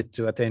also wanted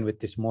to attain with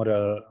this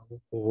model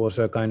was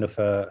a kind of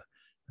a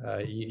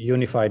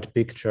unified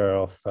picture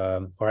of,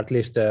 or at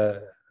least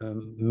a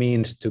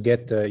means to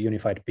get a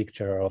unified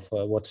picture of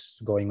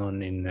what's going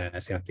on in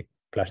synaptic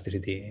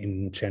plasticity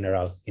in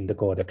general in the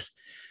cortex,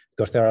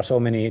 because there are so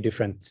many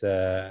different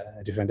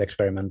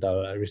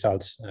experimental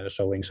results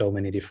showing so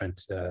many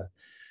different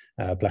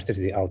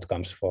plasticity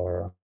outcomes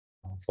for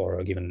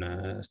given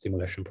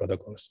stimulation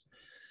protocols.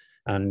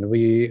 And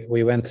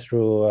we went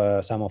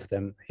through some of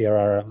them. Here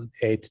are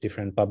 8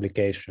 different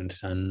publications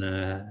and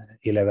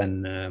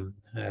 11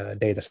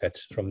 data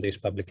sets from these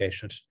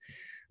publications,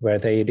 where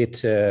they did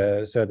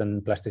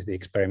certain plasticity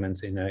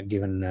experiments in a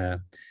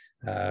given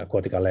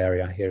cortical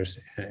area. Here's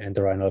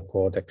entorhinal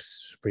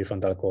cortex,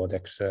 prefrontal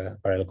cortex,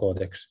 parietal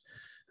cortex,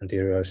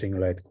 anterior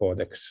cingulate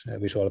cortex,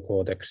 visual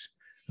cortex,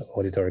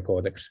 auditory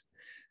cortex.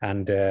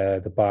 And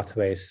the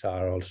pathways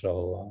are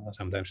also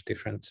sometimes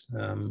different.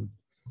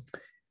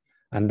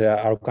 And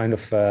our kind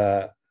of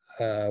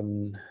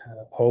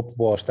hope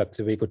was that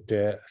we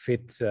could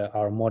fit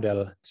our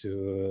model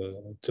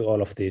to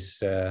all of these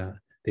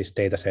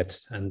data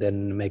sets, and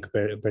then make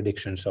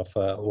predictions of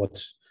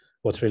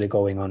what's really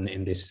going on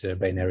in these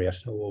brain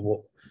areas.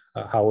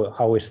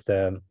 How is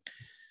the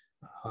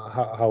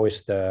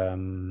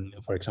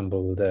for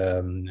example,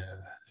 the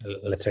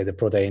let's say the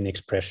protein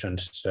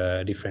expressions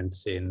different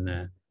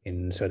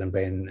in certain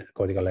brain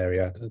cortical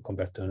area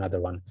compared to another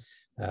one,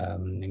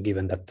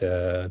 given that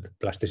the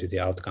plasticity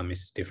outcome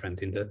is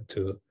different in the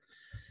two.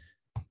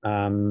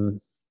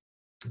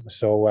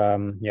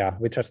 Yeah,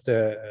 we just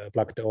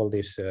plugged all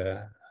these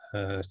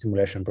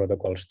stimulation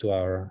protocols to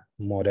our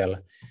model.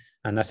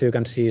 And as you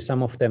can see,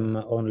 some of them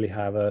only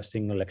have a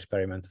single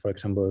experiment. For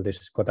example,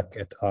 this Kotak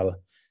et al.,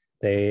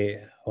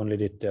 they only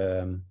did,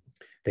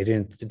 they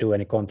didn't do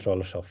any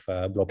controls of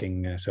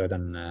blocking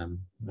certain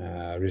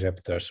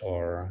receptors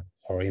or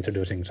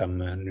introducing some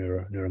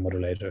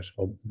neuromodulators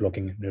or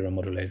blocking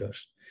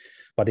neuromodulators.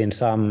 But in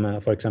some,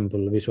 for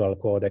example, visual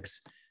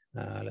cortex,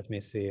 let me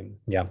see,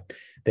 yeah,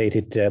 they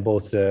did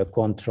both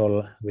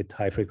control with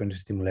high frequency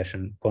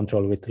stimulation,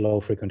 control with low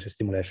frequency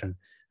stimulation,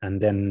 and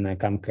then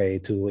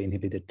CaMKII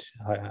inhibited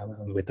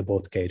with the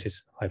both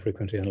cases, high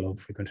frequency and low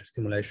frequency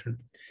stimulation.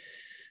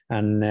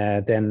 And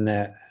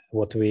then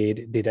what we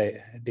did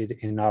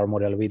in our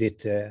model, we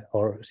did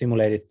or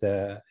simulated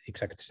the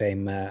exact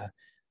same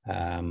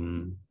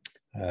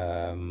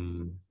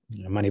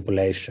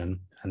manipulation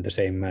and the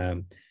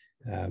same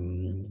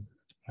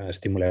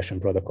stimulation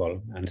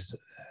protocol,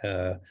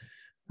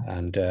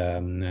 and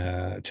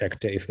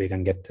checked if we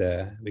can get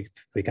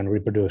we can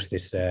reproduce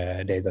this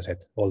data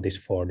set, all these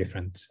 4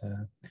 different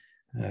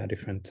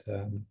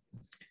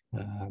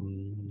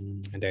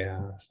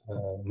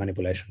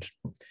manipulations.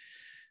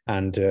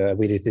 And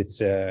we did it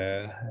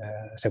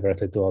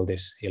separately to all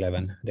these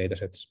 11 data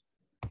sets.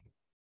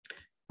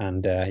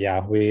 And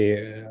yeah,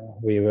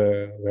 we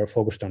were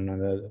focused on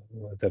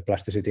the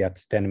plasticity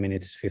at 10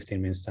 minutes,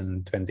 15 minutes,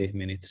 and 20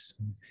 minutes,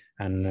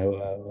 and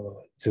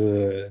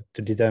to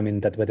determine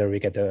that whether we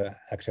get an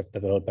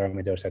acceptable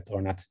parameter set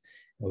or not,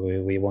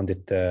 we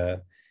wanted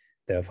the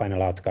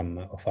final outcome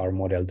of our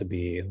model to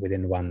be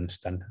within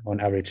on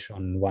average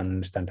on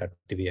 1 standard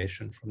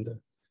deviation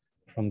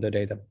from the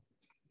data.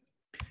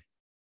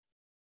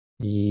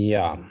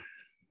 Yeah.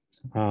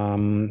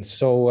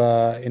 So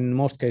in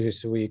most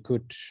cases we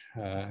could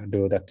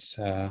do that.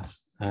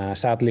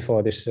 Sadly,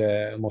 for this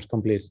most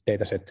complete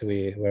data set,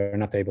 we were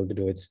not able to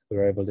do it. We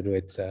were able to do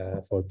it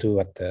for two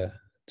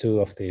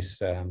of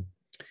these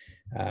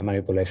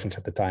manipulations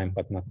at the time,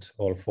 but not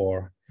all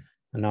 4.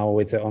 And now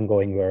with the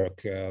ongoing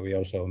work, we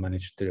also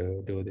managed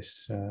to do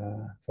this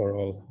for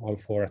all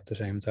 4 at the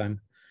same time.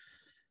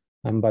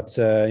 But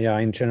yeah,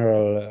 in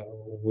general,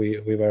 we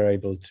were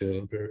able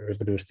to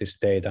reproduce this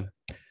data.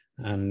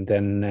 And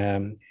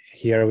then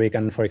here we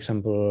can, for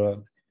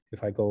example,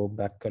 if I go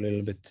back a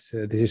little bit,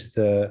 this is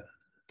the,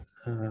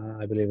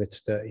 I believe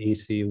it's the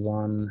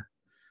EC1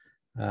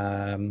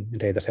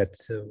 data set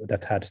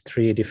that had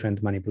 3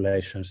 different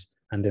manipulations,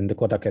 and then the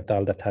Kotak et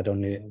al. That had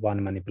only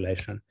 1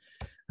 manipulation.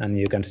 And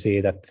you can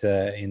see that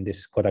in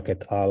this Kotak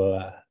et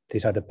al.,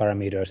 these are the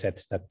parameter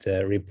sets that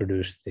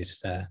reproduce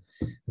this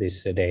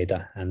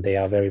data, and they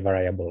are very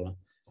variable,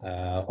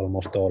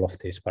 almost all of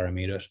these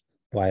parameters.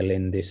 While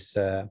in this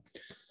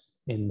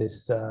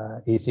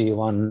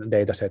EC1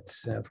 data set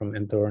from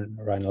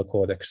entorhinal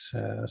cortex,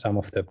 some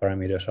of the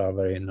parameters are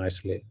very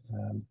nicely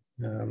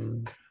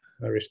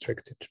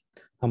restricted.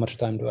 How much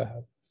time do I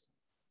have?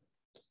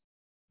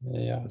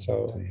 Yeah,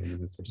 so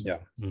yeah.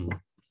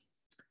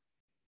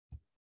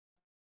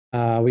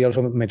 We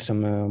also made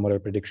some model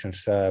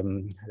predictions.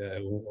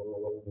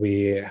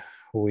 We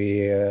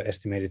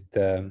estimated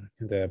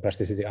the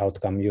plasticity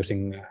outcome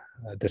using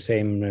the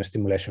same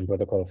stimulation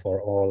protocol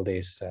for all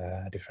these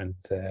different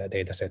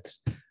data sets,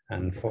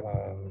 and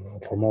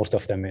for most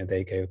of them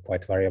they gave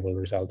quite variable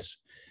results.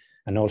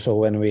 And also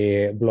when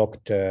we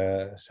blocked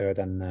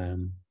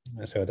certain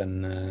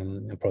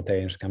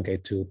proteins,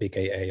 CaMKII,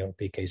 pKa or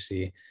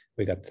pKc,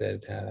 we got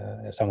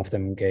some of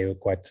them gave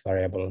quite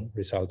variable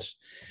results.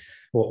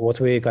 What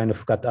we kind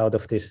of got out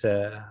of this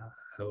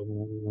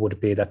would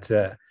be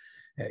that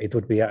it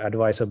would be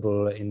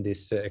advisable in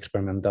these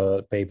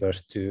experimental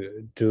papers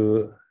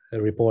to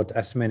report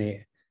as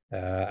many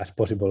as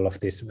possible of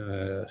these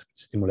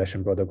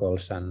stimulation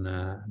protocols and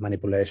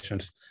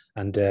manipulations,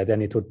 and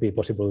then it would be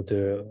possible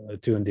to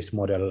tune this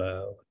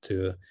model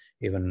to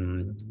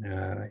even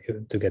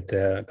to get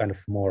kind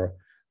of more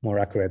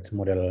accurate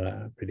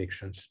model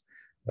predictions.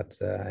 But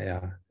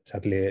yeah,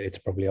 sadly, it's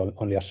probably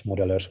only us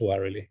modelers who are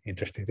really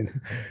interested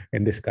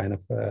in this kind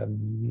of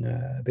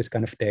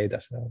data.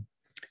 So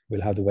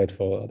we'll have to wait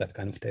for that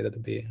kind of data to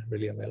be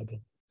really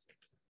available.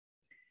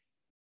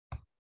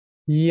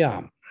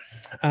 Yeah.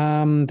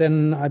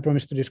 Then I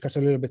promised to discuss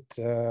a little bit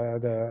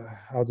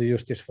how to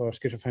use this for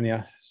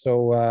schizophrenia.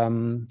 So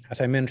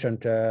as I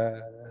mentioned,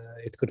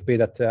 it could be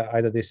that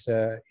either this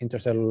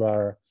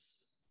intercellular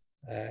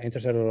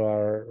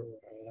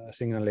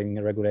signaling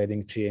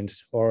regulating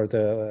genes or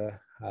the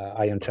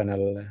ion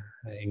channel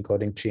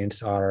encoding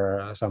genes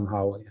are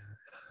somehow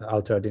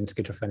altered in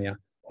schizophrenia,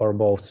 or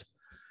both.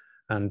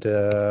 And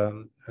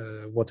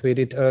what we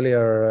did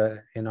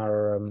earlier in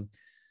our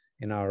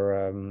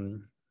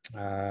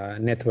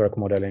network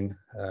modeling,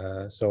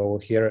 so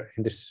here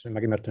in this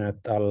Mäki-Marttunen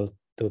et al.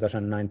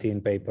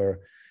 2019 paper,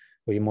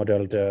 we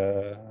modeled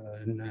a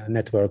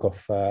network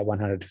of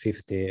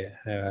 150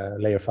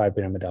 layer 5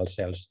 pyramidal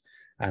cells,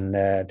 and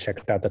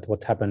checked out that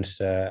what happens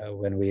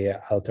when we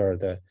alter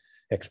the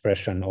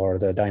expression or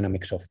the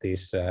dynamics of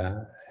these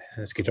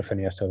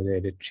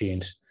schizophrenia-associated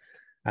genes.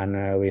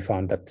 And we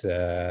found that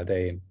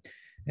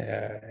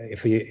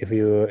if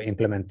you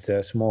implement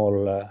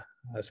small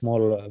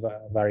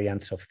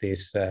variants of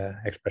these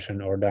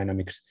expression or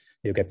dynamics,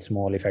 you get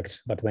small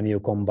effects. But when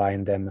you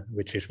combine them,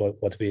 which is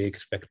what we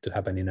expect to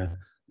happen in a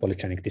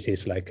polygenic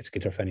disease like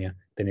schizophrenia,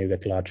 then you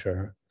get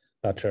larger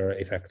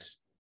effects.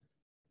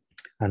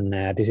 And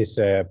this is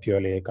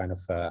purely kind of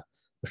a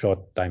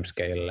short time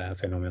scale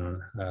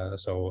phenomenon,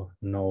 so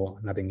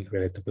nothing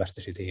related to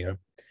plasticity here.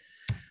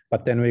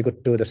 But then we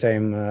could do the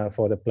same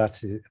for the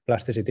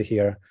plasticity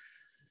here.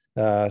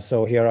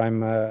 So here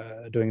I'm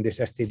doing this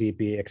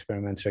STDP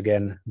experiments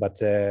again, but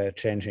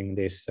changing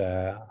this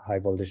high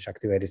voltage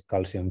activated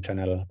calcium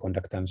channel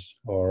conductance,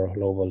 or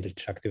low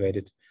voltage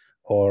activated,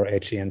 or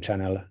HEN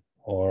channel,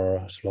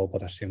 or slow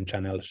potassium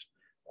channels,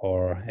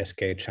 or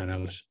SK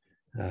channels.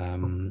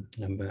 And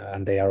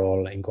they are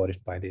all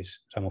encoded by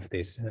some of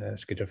these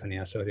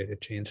schizophrenia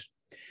associated genes.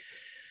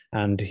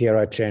 And here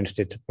I changed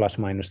it plus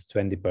minus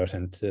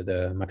 20%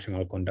 the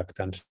maximal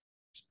conductance,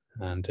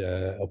 and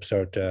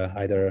observed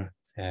either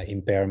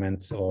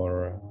impairment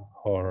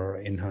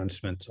or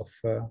enhancement of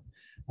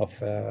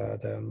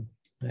the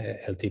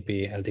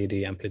LTP,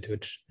 LTD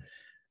amplitudes.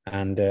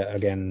 And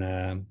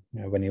again,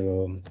 when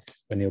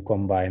you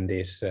combine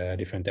these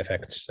different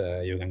effects,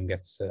 you can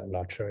get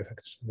larger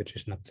effects, which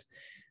is not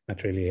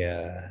not really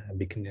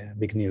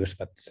big news,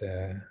 but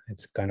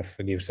it's kind of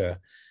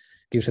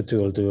gives a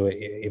tool to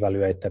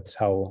evaluate that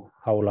how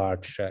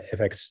large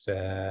effects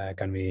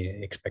can we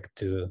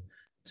expect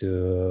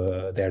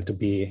there to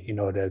be in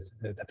order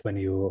that when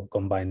you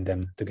combine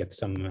them to get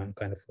some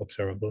kind of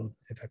observable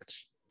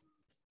effects.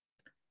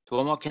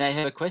 Tuomo, can I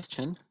have a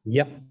question?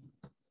 Yeah.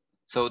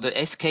 So the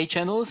SK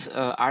channels,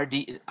 are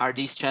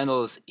these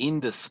channels in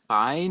the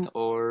spine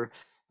or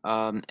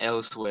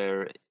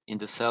elsewhere in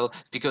the cell?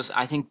 Because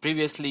I think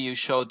previously you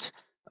showed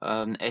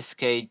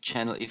SK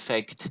channel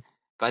effect,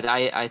 but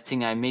I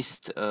think I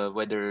missed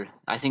whether,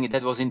 I think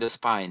that was in the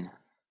spine.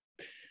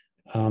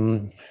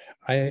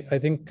 I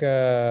think,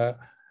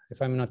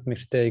 if I'm not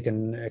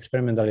mistaken,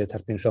 experimentally it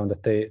has been shown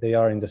that they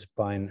are in the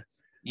spine.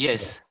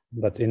 Yes.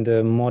 But in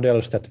the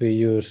models that we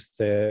use,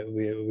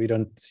 we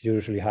don't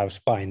usually have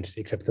spines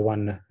except the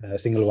one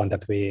single one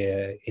that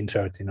we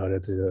insert in order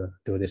to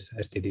do this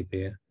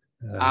STDP.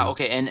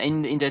 Okay, and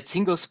in that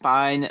single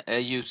spine,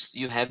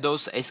 you have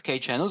those SK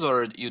channels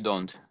or you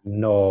don't?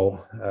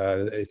 No,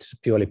 it's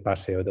purely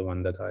passive, the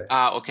one that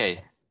I.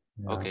 Okay.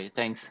 Yeah. Okay,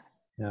 thanks.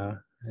 Yeah,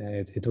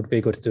 it would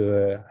be good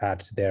to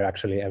add there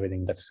actually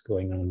everything that's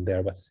going on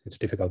there, but it's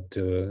difficult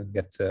to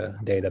get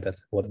data that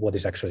what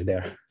is actually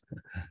there.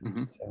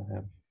 Mm-hmm. So,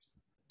 yeah.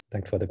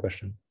 Thanks for the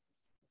question.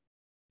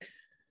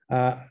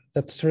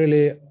 That's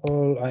really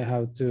all I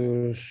have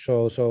to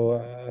show. So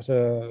as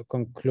a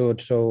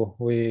conclude, so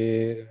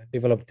we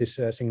developed this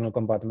single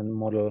compartment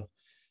model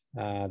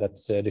that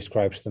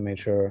describes the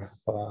major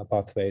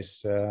pathways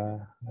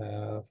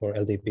for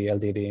LTP,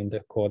 LTD in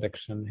the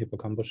cortex and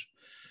hippocampus.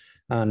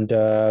 And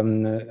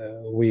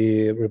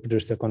we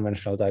reproduced the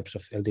conventional types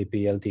of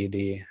LTP,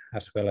 LTD,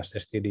 as well as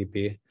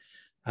STDP.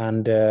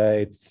 And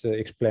it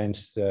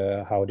explains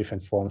how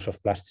different forms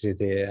of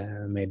plasticity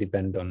may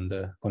depend on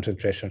the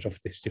concentrations of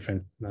these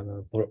different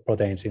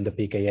proteins in the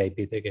PKA,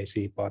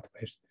 PTKC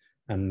pathways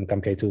and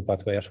CaMKII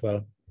pathway as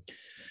well.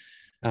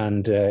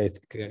 And it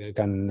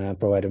can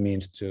provide a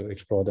means to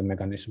explore the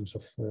mechanisms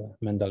of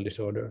mental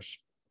disorders.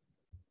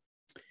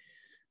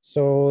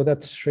 So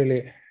that's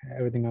really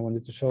everything I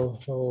wanted to show.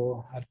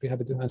 So I'd be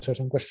happy to answer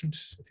some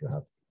questions if you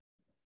have.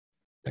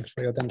 Thanks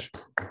for your attention.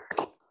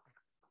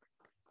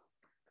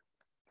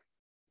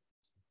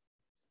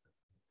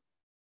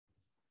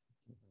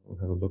 We'll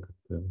have a look at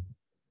the.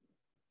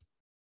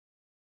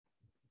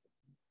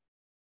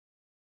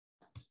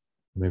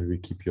 Maybe we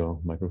keep your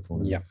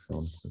microphone. Yeah.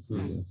 Sound. That's easy,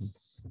 I think.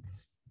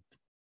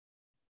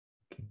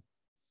 Okay.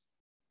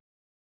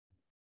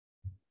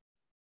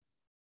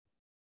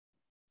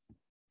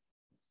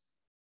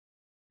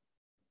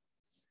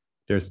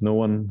 There's no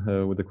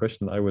one with a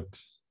question. I would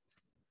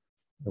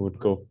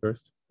go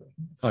first.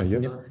 Oh, yeah.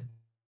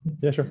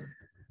 Yeah, sure.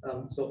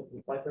 So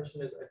my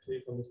question is actually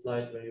from the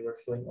slide where you were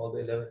showing all the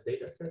 11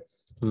 data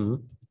sets. Mm-hmm.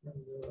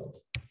 And,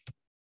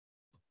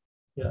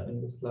 yeah,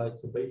 in the slide.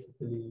 So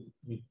basically,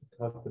 you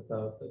talked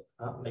about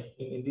like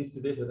in these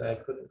two data, I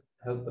couldn't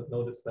help but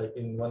notice like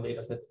in one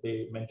data set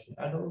they mentioned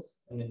adults,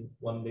 and in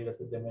one data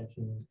set they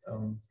mentioned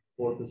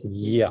 4 to 6 weeks.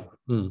 Yeah.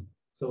 Mm.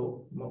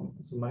 So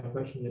my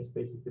question is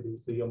basically,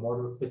 so your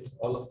model fits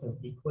all of them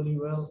equally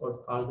well,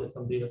 or are there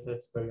some data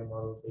sets where your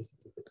model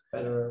basically fits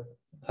better?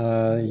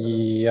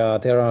 Yeah,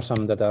 there are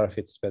some that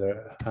fits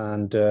better.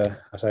 And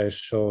as I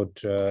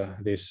showed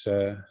these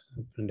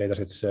data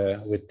sets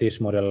with this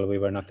model, we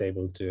were not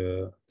able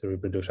to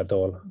reproduce at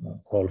all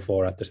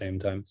 4 at the same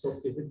time.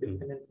 So is it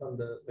dependent on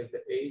the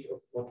age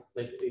of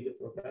the age of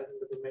organism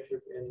that we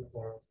measured in,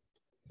 or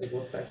like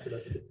what factor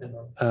does it depend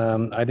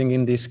on? I think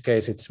in this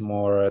case it's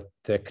more a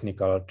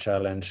technical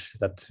challenge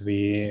that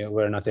we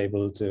were not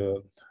able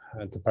to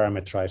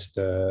parameterize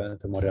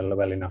the model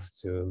well enough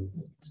to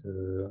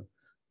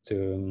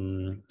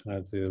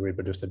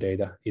reproduce the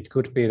data. It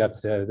could be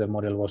that the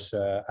model was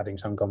adding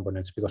some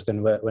components, because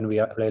then when we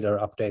later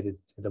updated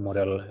the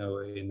model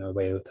in a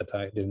way that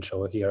I didn't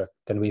show here,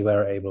 then we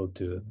were able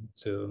to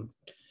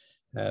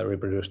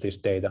reproduce this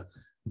data.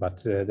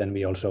 But then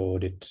we also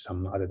did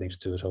some other things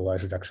too. So I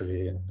should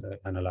actually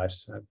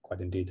analyze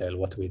quite in detail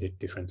what we did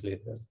differently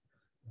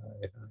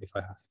if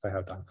I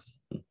have time.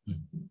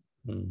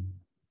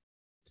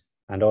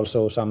 And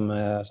also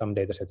some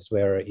data sets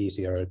were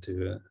easier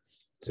to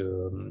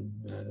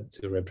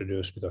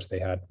reproduce because they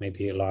had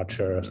maybe a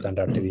larger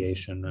standard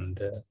deviation, and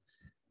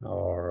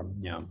or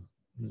yeah,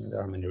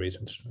 there are many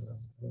reasons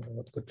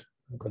what could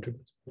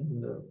contribute.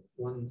 And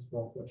one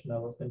small question, I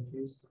was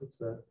confused. It's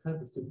a kind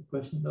of a stupid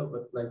question though,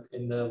 but like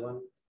in the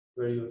one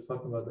where you were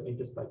talking about the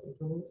interspike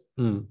intervals,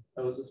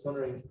 I was just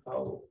wondering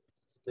how,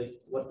 like,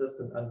 what does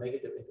a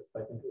negative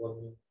interspike interval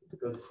mean?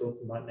 Because it goes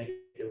from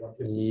negative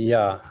 150.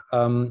 Yeah,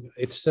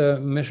 it's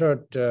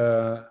measured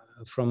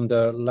from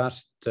the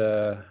last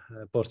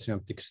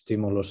post-synaptic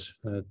stimulus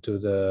to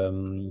the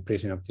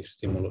presynaptic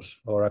stimulus,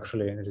 or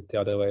actually is it the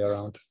other way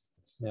around?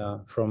 Yeah,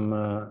 from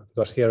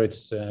because here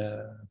it's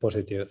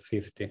positive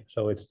 50,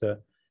 so it's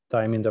the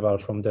time interval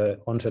from the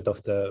onset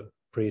of the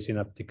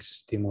presynaptic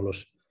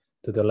stimulus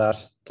to the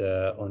last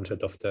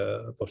onset of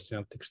the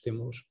postsynaptic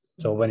stimulus.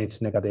 So when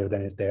it's negative,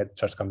 then they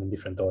just come in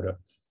different order.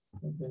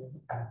 Okay.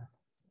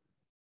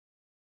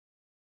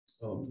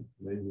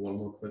 Maybe one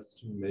more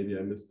question. Maybe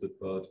I missed it,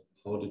 but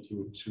how did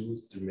you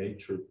choose the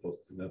major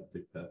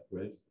post-synaptic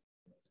pathways?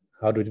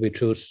 How did we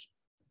choose?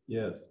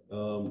 Yes,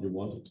 you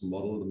wanted to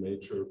model the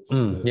major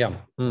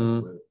Yeah.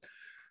 pathway.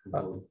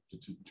 How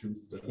did you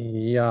choose that?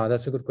 Yeah,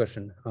 that's a good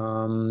question.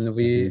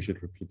 We should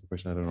repeat the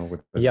question. I don't know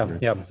what.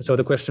 Yeah. So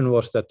the question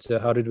was that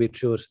how did we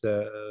choose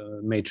the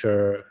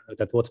major,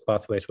 that what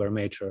pathways were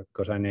major?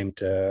 Because I named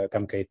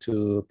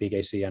CaMKII,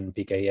 PKC, and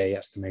PKA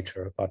as the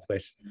major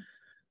pathways.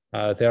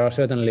 There are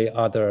certainly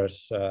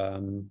others,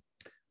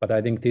 but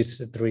I think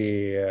these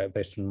three,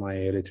 based on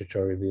my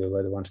literature review,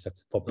 were the ones that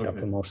popped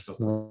up most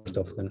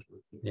often.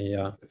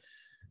 Yeah.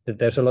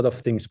 There's a lot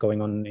of things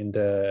going on in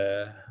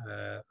the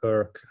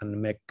ERK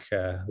and MEK,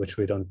 which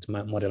we don't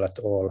model at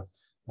all.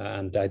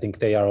 And I think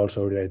they are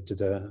also related to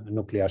the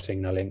nuclear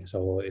signaling.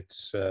 So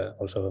it's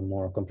also a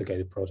more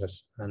complicated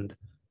process. And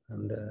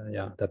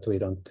yeah, that we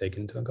don't take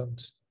into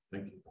account.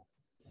 Thank you.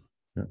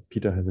 Yeah,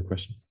 Peter has a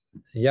question.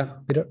 Yeah,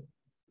 Peter.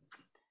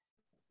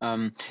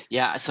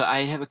 Yeah, so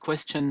I have a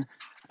question.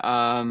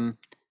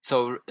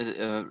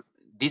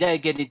 Did I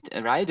get it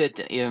right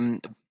that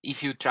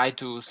if you try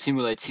to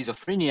simulate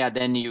schizophrenia,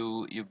 then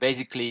you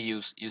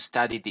basically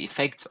study the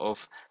effects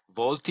of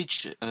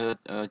voltage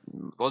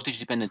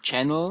dependent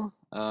channel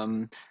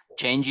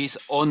changes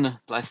on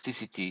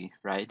plasticity,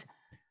 right?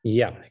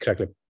 Yeah,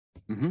 exactly.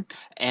 Mm-hmm.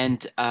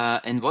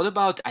 And what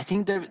about, I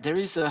think there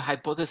is a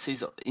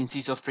hypothesis in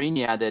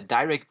schizophrenia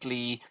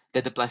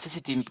that the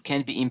plasticity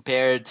can be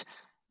impaired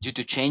due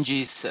to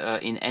changes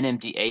in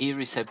NMDA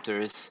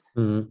receptors.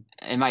 Mm-hmm.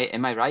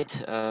 Am I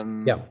right?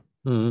 Yeah.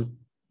 Mm-hmm.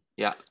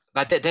 Yeah,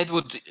 but that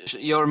would,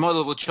 your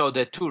model would show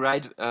that too,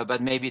 right?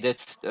 But maybe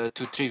that's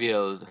too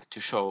trivial to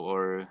show,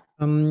 or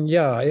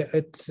yeah,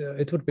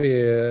 it would be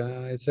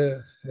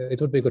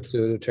it would be good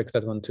to check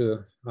that one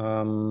too.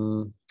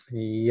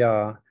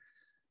 Yeah.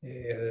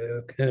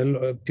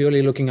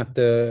 Purely looking at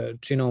the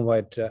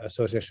genome-wide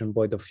association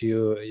point of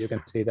view, you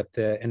can see that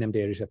the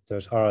NMDA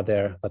receptors are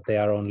there, but they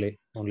are only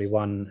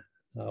one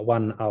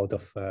out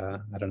of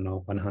I don't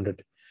know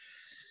 100.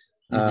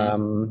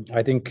 Mm-hmm.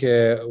 I think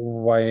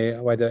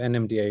why the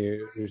NMDA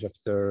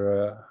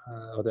receptor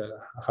or the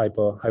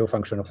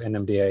hypofunction of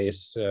NMDA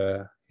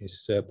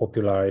is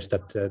popular is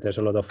that there's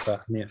a lot of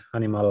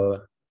animal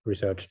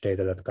research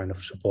data that kind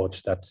of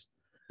supports that.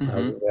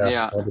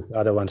 Yeah. All the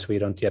other ones we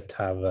don't yet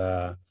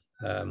have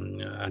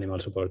animal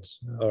supports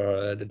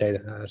or the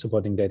data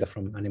supporting data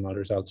from animal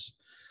results.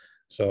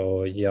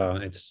 So yeah,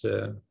 it's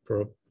you're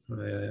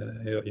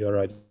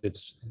right. It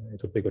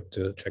would be good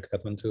to check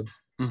that one too.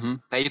 Mm-hmm.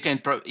 But you can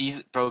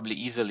probably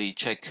easily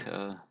check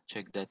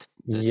that.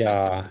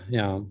 Yeah.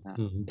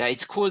 Mm-hmm. Yeah,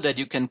 it's cool that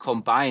you can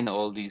combine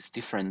all these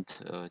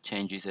different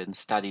changes and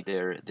study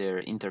their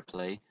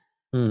interplay.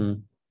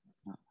 Mm.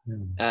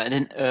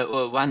 Then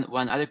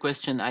one other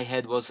question I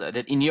had was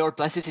that in your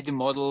plasticity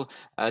model,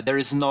 there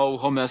is no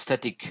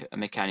homeostatic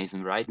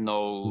mechanism, right?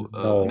 No,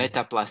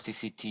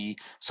 metaplasticity.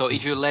 So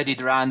if you let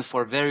it run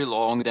for very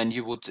long, then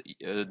you would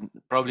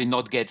probably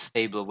not get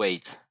stable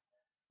weight.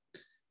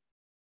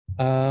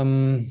 If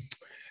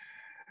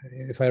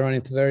I run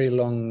it very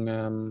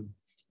long,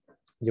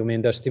 you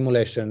mean the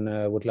stimulation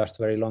would last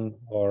very long,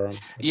 or?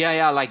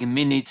 Yeah, like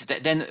minutes.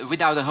 Then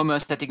without a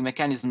homeostatic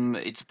mechanism,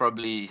 it's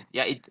probably,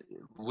 it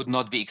would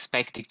not be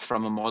expected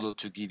from a model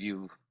to give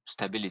you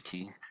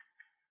stability.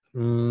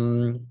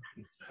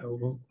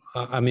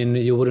 I mean,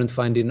 you wouldn't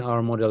find in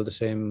our model the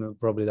same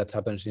probably that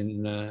happens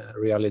in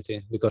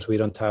reality, because we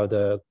don't have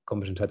the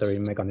compensatory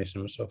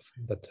mechanisms of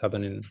that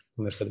happen in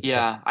homeostatic.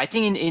 Yeah, I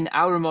think in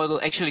our model,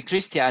 actually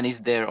Christian is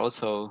there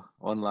also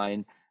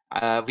online.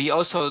 We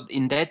also,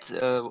 in that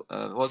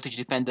voltage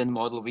dependent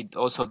model, we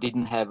also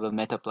didn't have a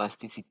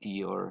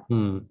metaplasticity or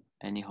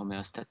any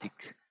homeostatic.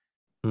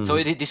 So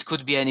this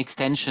could be an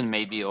extension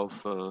maybe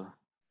of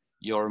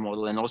your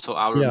model and also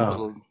our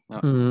model.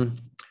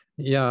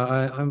 Yeah,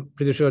 I'm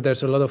pretty sure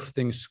there's a lot of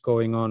things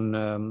going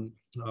on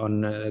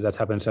that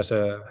happens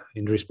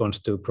in response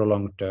to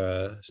prolonged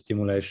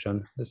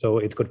stimulation. So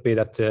it could be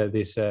that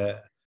these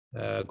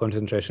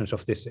concentrations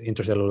of these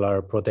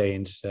intracellular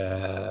proteins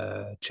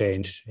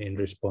change in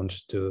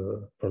response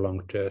to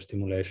prolonged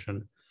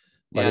stimulation.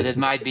 But yeah, that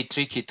might be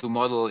tricky to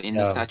model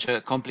in such a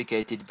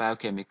complicated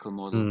biochemical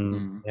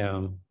model.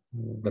 Yeah,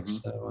 that's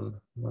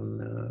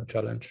one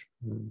challenge.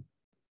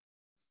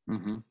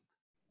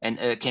 And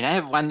can I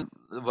have one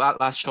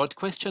last short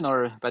question,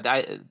 but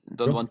I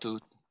don't want to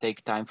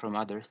take time from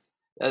others.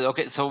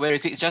 Okay, so very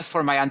quick, just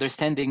for my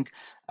understanding,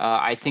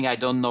 I think I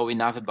don't know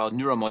enough about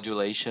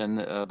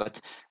neuromodulation,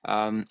 but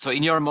so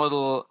in your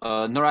model,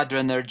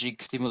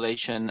 noradrenergic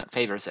stimulation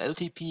favors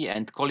LTP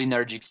and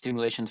cholinergic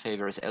stimulation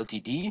favors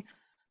LTD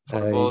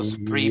for both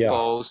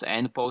pre-pose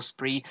and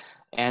post-pre.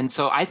 And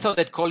so I thought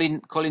that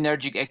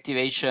cholinergic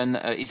activation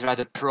is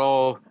rather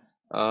pro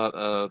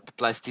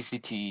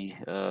plasticity.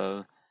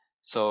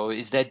 So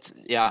is that,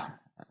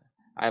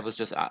 I was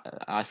just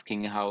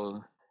asking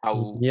how.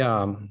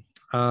 Yeah.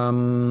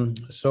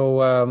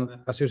 So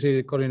as you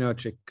see,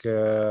 cholinergic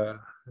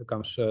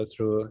comes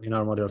through in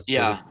our model through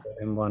Yeah.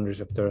 the M1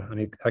 receptor, and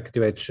it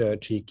activates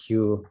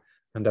GQ,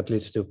 and that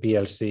leads to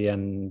PLC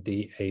and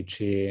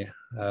DHE,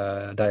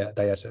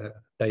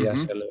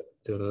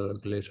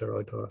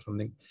 diacylglycerol or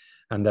something,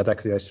 and that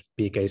activates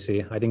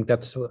PKC. I think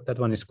that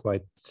one is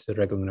quite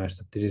recognized,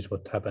 that this is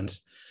what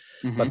happens.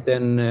 But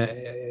then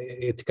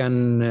it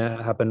can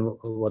happen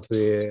what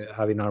we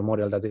have in our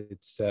model, that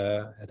it's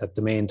that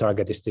the main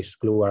target is this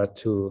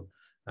GluR2,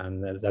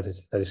 and that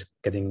is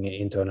getting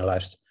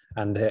internalized.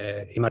 And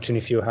imagine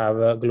if you have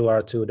a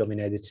GluR2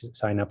 dominated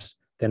synapse,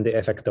 then the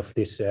effect of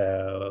this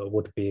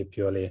would be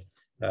purely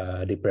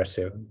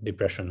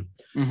depression.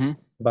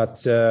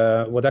 But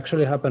what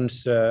actually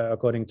happens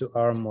according to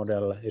our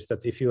model is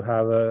that if you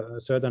have a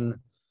certain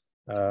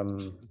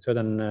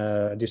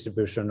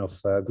distribution of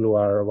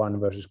GluR1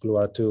 versus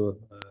GluR2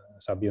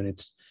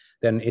 subunits,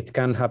 then it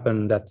can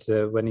happen that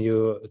when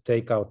you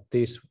take out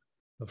this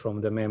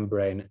from the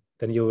membrane,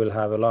 then you will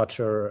have a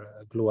larger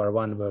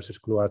GluR1 versus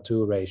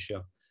GluR2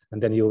 ratio,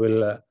 and then you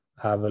will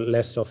have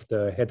less of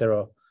the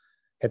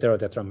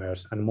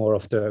heterotetramers and more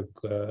of the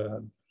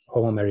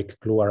homomeric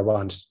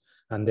GluR1s.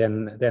 And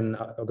then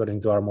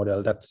according to our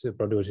model, that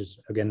produces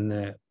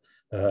again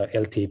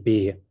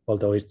LTP,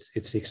 although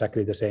it's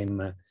exactly the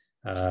same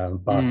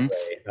pathway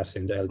as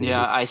in the LTP.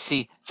 Yeah, I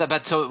see. So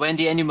when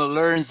the animal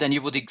learns, then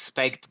you would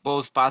expect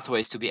both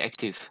pathways to be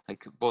active,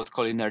 like both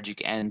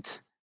cholinergic and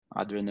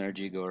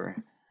adrenergic, or?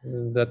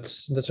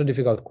 That's a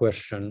difficult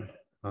question.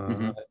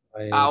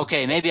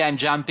 Okay, maybe I'm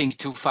jumping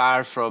too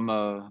far from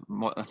a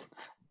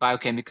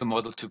biochemical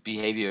model to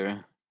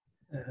behavior.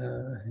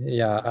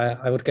 Yeah,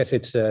 I would guess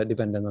it's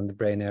dependent on the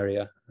brain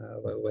area,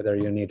 whether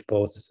you need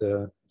both.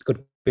 It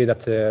could be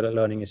that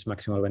learning is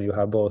maximal when you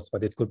have both,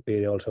 but it could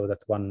be also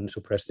that one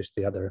suppresses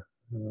the other.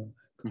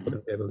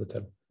 Couldn't be able to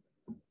tell.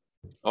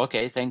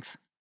 Okay, thanks.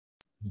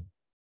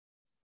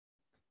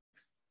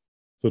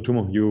 So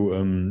Tuomo,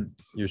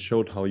 you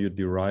showed how you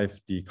derive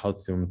the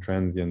calcium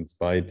transients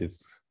by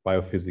this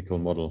biophysical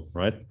model,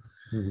 right?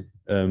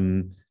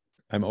 I'm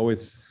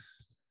always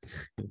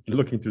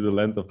looking through the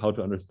lens of how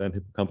to understand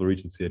hippocampal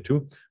region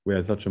CA2,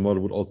 where such a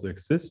model would also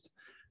exist.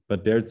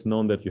 But there it's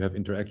known that you have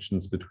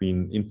interactions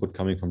between input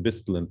coming from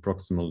distal and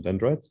proximal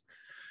dendrites.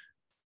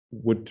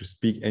 Would you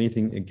speak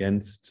anything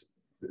against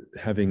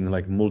having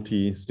like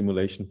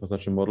multi-stimulation for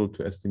such a model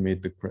to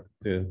estimate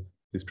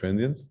these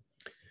transients?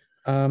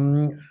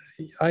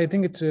 I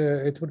think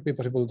it would be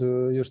possible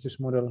to use this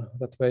model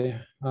that way.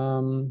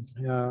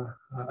 Yeah,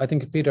 I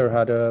think Peter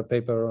had a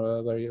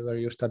paper where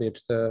you studied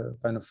the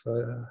kind of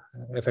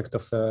effect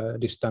of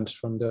distance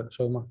from the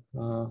soma.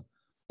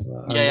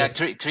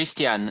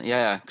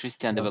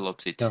 Christian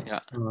developed it.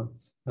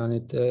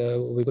 And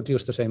we could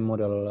use the same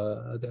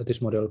model,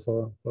 this model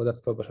for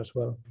that purpose as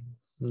well.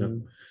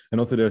 And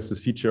also there's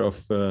this feature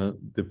of the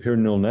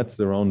pyranidal nets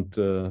around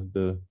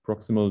the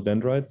proximal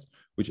dendrites,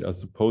 which are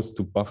supposed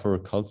to buffer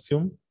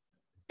calcium.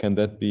 Can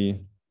that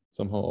be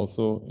somehow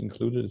also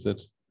included? Is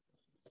it?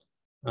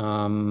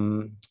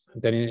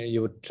 Then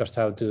you would just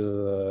have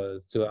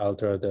to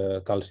alter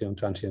the calcium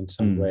transient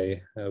some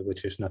way,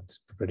 which is not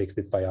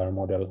predicted by our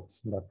model.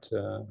 But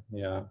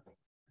yeah,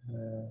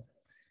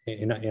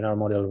 in our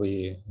model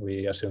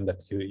we assume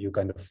that you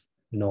kind of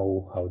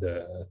know how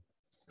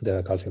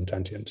the calcium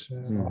transients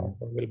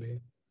will be.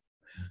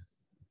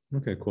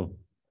 Okay, cool.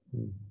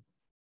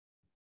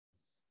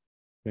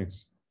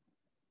 Thanks.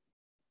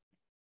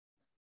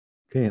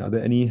 Okay, are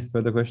there any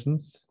further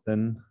questions?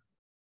 Then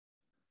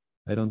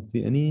I don't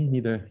see any,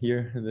 neither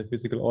here in the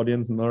physical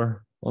audience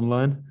nor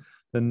online.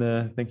 Then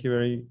thank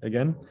you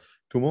again,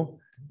 Tuomo.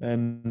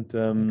 And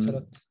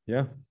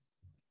yeah,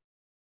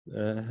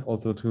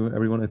 also to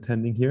everyone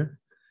attending here,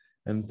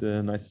 and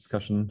nice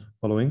discussion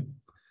following.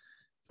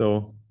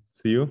 So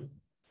see you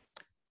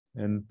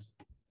and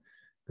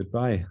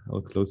goodbye. I'll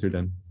close here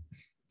then.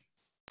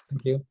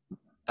 Thank you.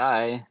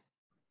 Bye.